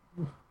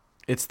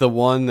 It's the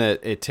one that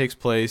it takes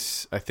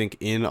place, I think,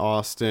 in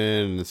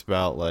Austin, and it's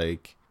about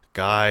like a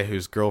guy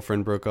whose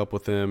girlfriend broke up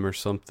with him or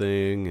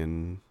something,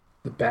 and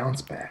The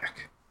bounce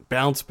back.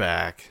 bounce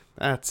back.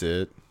 That's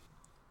it.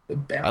 The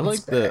bounce I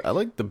like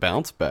back. the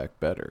bounce back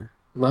better.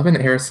 Love and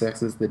air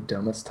sex is the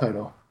dumbest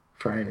title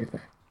for anything.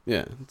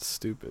 Yeah, it's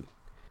stupid.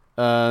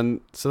 So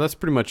that's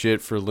pretty much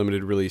it for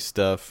limited release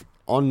stuff.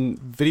 On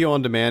video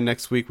on demand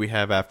next week, we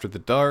have After the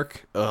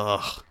Dark,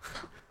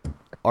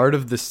 Art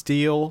of the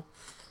Steel,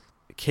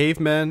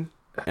 Cavemen,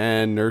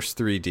 and Nurse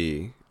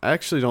 3D. I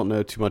actually don't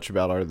know too much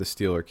about Art of the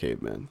Steel or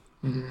Cavemen.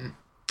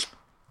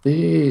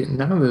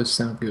 None of those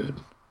sound good.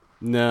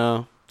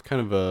 No, it's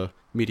kind of a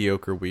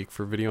mediocre week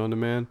for video on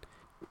demand.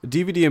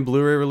 DVD and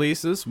Blu-ray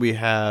releases, we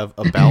have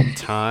About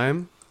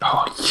Time.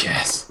 Oh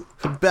yes.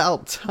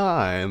 About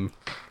Time.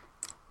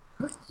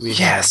 We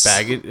Yes.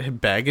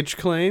 have Baggage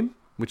Claim,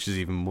 which is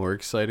even more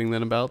exciting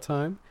than About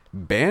Time.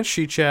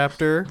 Banshee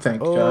Chapter.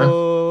 Thank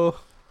God.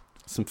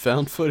 Some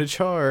found footage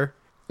horror.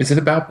 Is it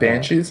about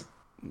banshees?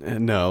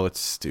 No, it's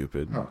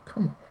stupid. Oh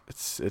come on.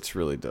 It's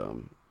really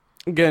dumb.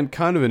 Again,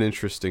 kind of an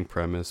interesting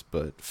premise,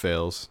 but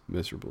fails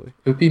miserably.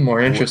 It would be more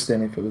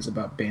interesting if it was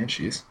about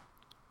banshees.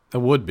 It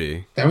would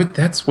be.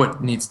 That's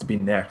what needs to be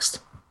next.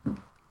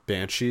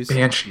 Banshees.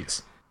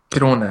 Banshees.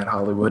 Get on that,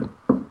 Hollywood.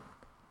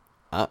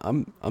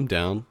 I'm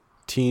down.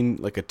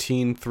 Like a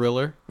teen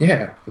thriller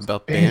Yeah.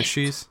 about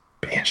banshees.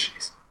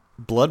 Banshees.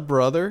 Blood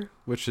Brother,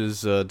 which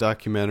is a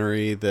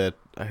documentary that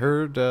I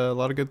heard a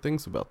lot of good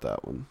things about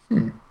that one.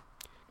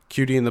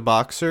 Cutie and the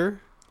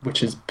Boxer.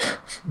 Which is,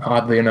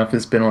 oddly enough,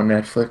 has been on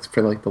Netflix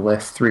for like the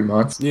last 3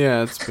 months.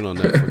 Yeah, it's been on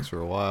Netflix for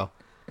a while.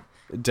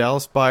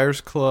 Dallas Buyers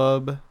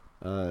Club.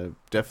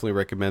 Definitely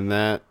recommend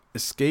that.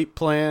 Escape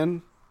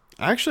Plan.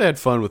 I actually had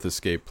fun with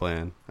Escape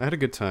Plan. I had a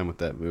good time with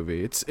that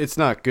movie. It's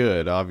not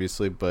good,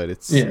 obviously, but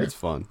it's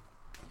fun.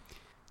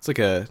 It's like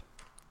a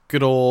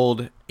good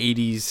old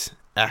 80s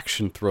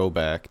action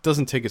throwback. It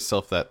doesn't take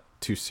itself that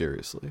too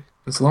seriously.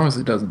 As long as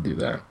it doesn't do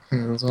that.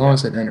 And as long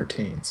as it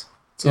entertains.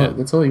 Yeah.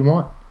 That's all you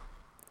want.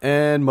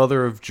 And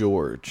Mother of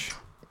George.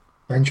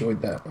 I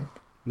enjoyed that one.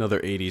 Another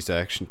 80s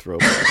action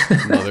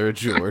throwback. Mother of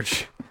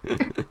George.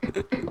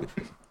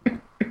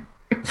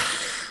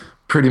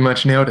 Pretty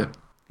much nailed it.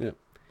 Yeah.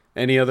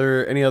 Any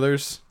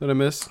others that I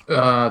missed?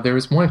 There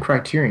was one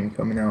Criterion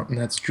coming out, and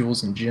that's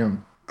Jules and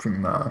Jim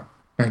from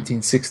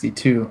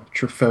 1962,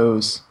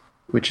 Truffaut's,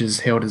 which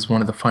is hailed as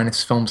one of the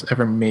finest films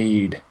ever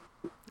made.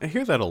 I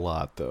hear that a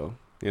lot, though.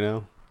 You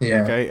know?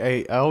 Yeah. Like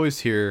I always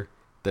hear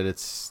that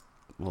it's,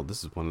 well,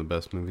 this is one of the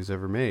best movies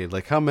ever made.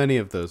 Like, how many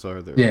of those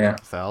are there? Yeah. Like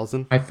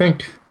 1,000? I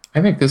think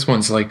this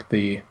one's like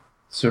the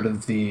sort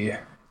of the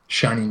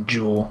shining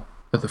jewel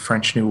of the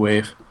French New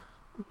Wave.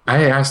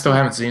 I still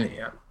haven't seen it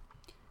yet.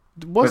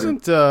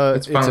 Wasn't it's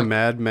It's a finally-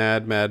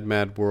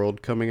 Mad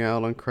World coming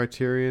out on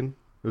Criterion?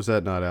 Or is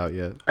that not out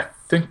yet? I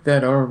think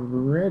that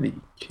already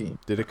came.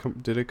 Did it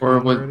come Or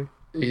out was already?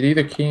 it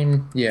either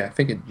came? Yeah, I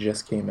think it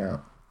just came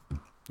out.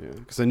 Yeah,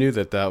 because I knew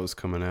that was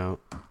coming out.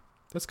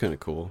 That's kind of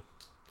cool.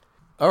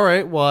 All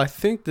right, well, I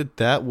think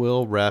that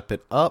will wrap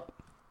it up.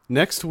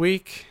 Next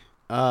week,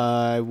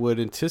 I would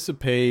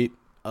anticipate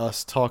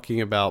us talking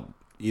about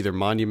either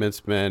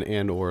Monuments Men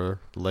and or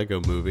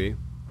Lego Movie.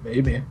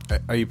 Maybe.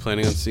 Are you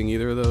planning on seeing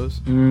either of those?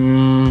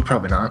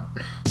 Probably not.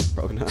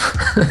 Probably not.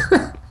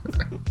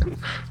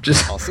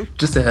 Just Awesome.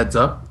 Just a heads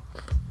up.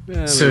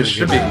 Yeah, So maybe it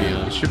should we'll be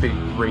get it should be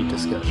a great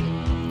discussion.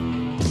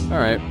 All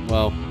right,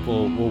 well,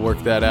 we'll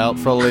work that out.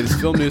 For all the latest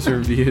film news and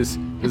reviews,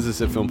 visit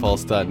us at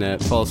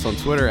filmpulse.net. Follow us on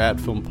Twitter at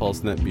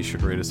filmpulse.net. Be sure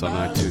to rate us on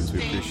iTunes. We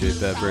appreciate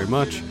that very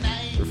much.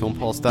 For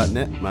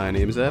filmpulse.net, my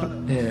name is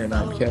Adam, And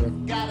I'm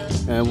Kevin.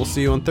 and we'll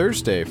see you on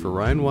Thursday for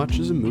Ryan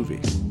Watches a Movie.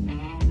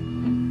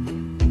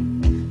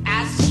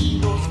 I see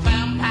those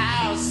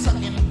vampires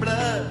sucking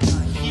blood.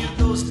 I hear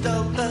those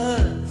dull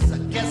thuds. I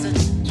guess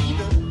it's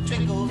either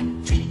trick or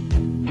treat.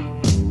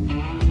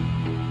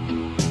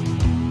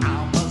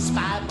 I'm a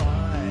spy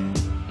boy.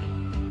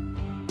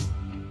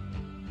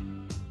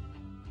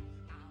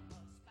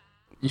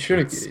 You should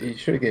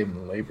have gave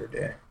him Labor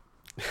Day.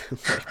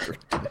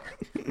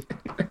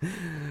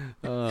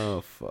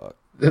 Oh, fuck.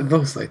 It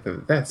looks like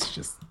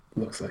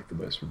looks like the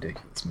most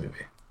ridiculous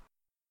movie.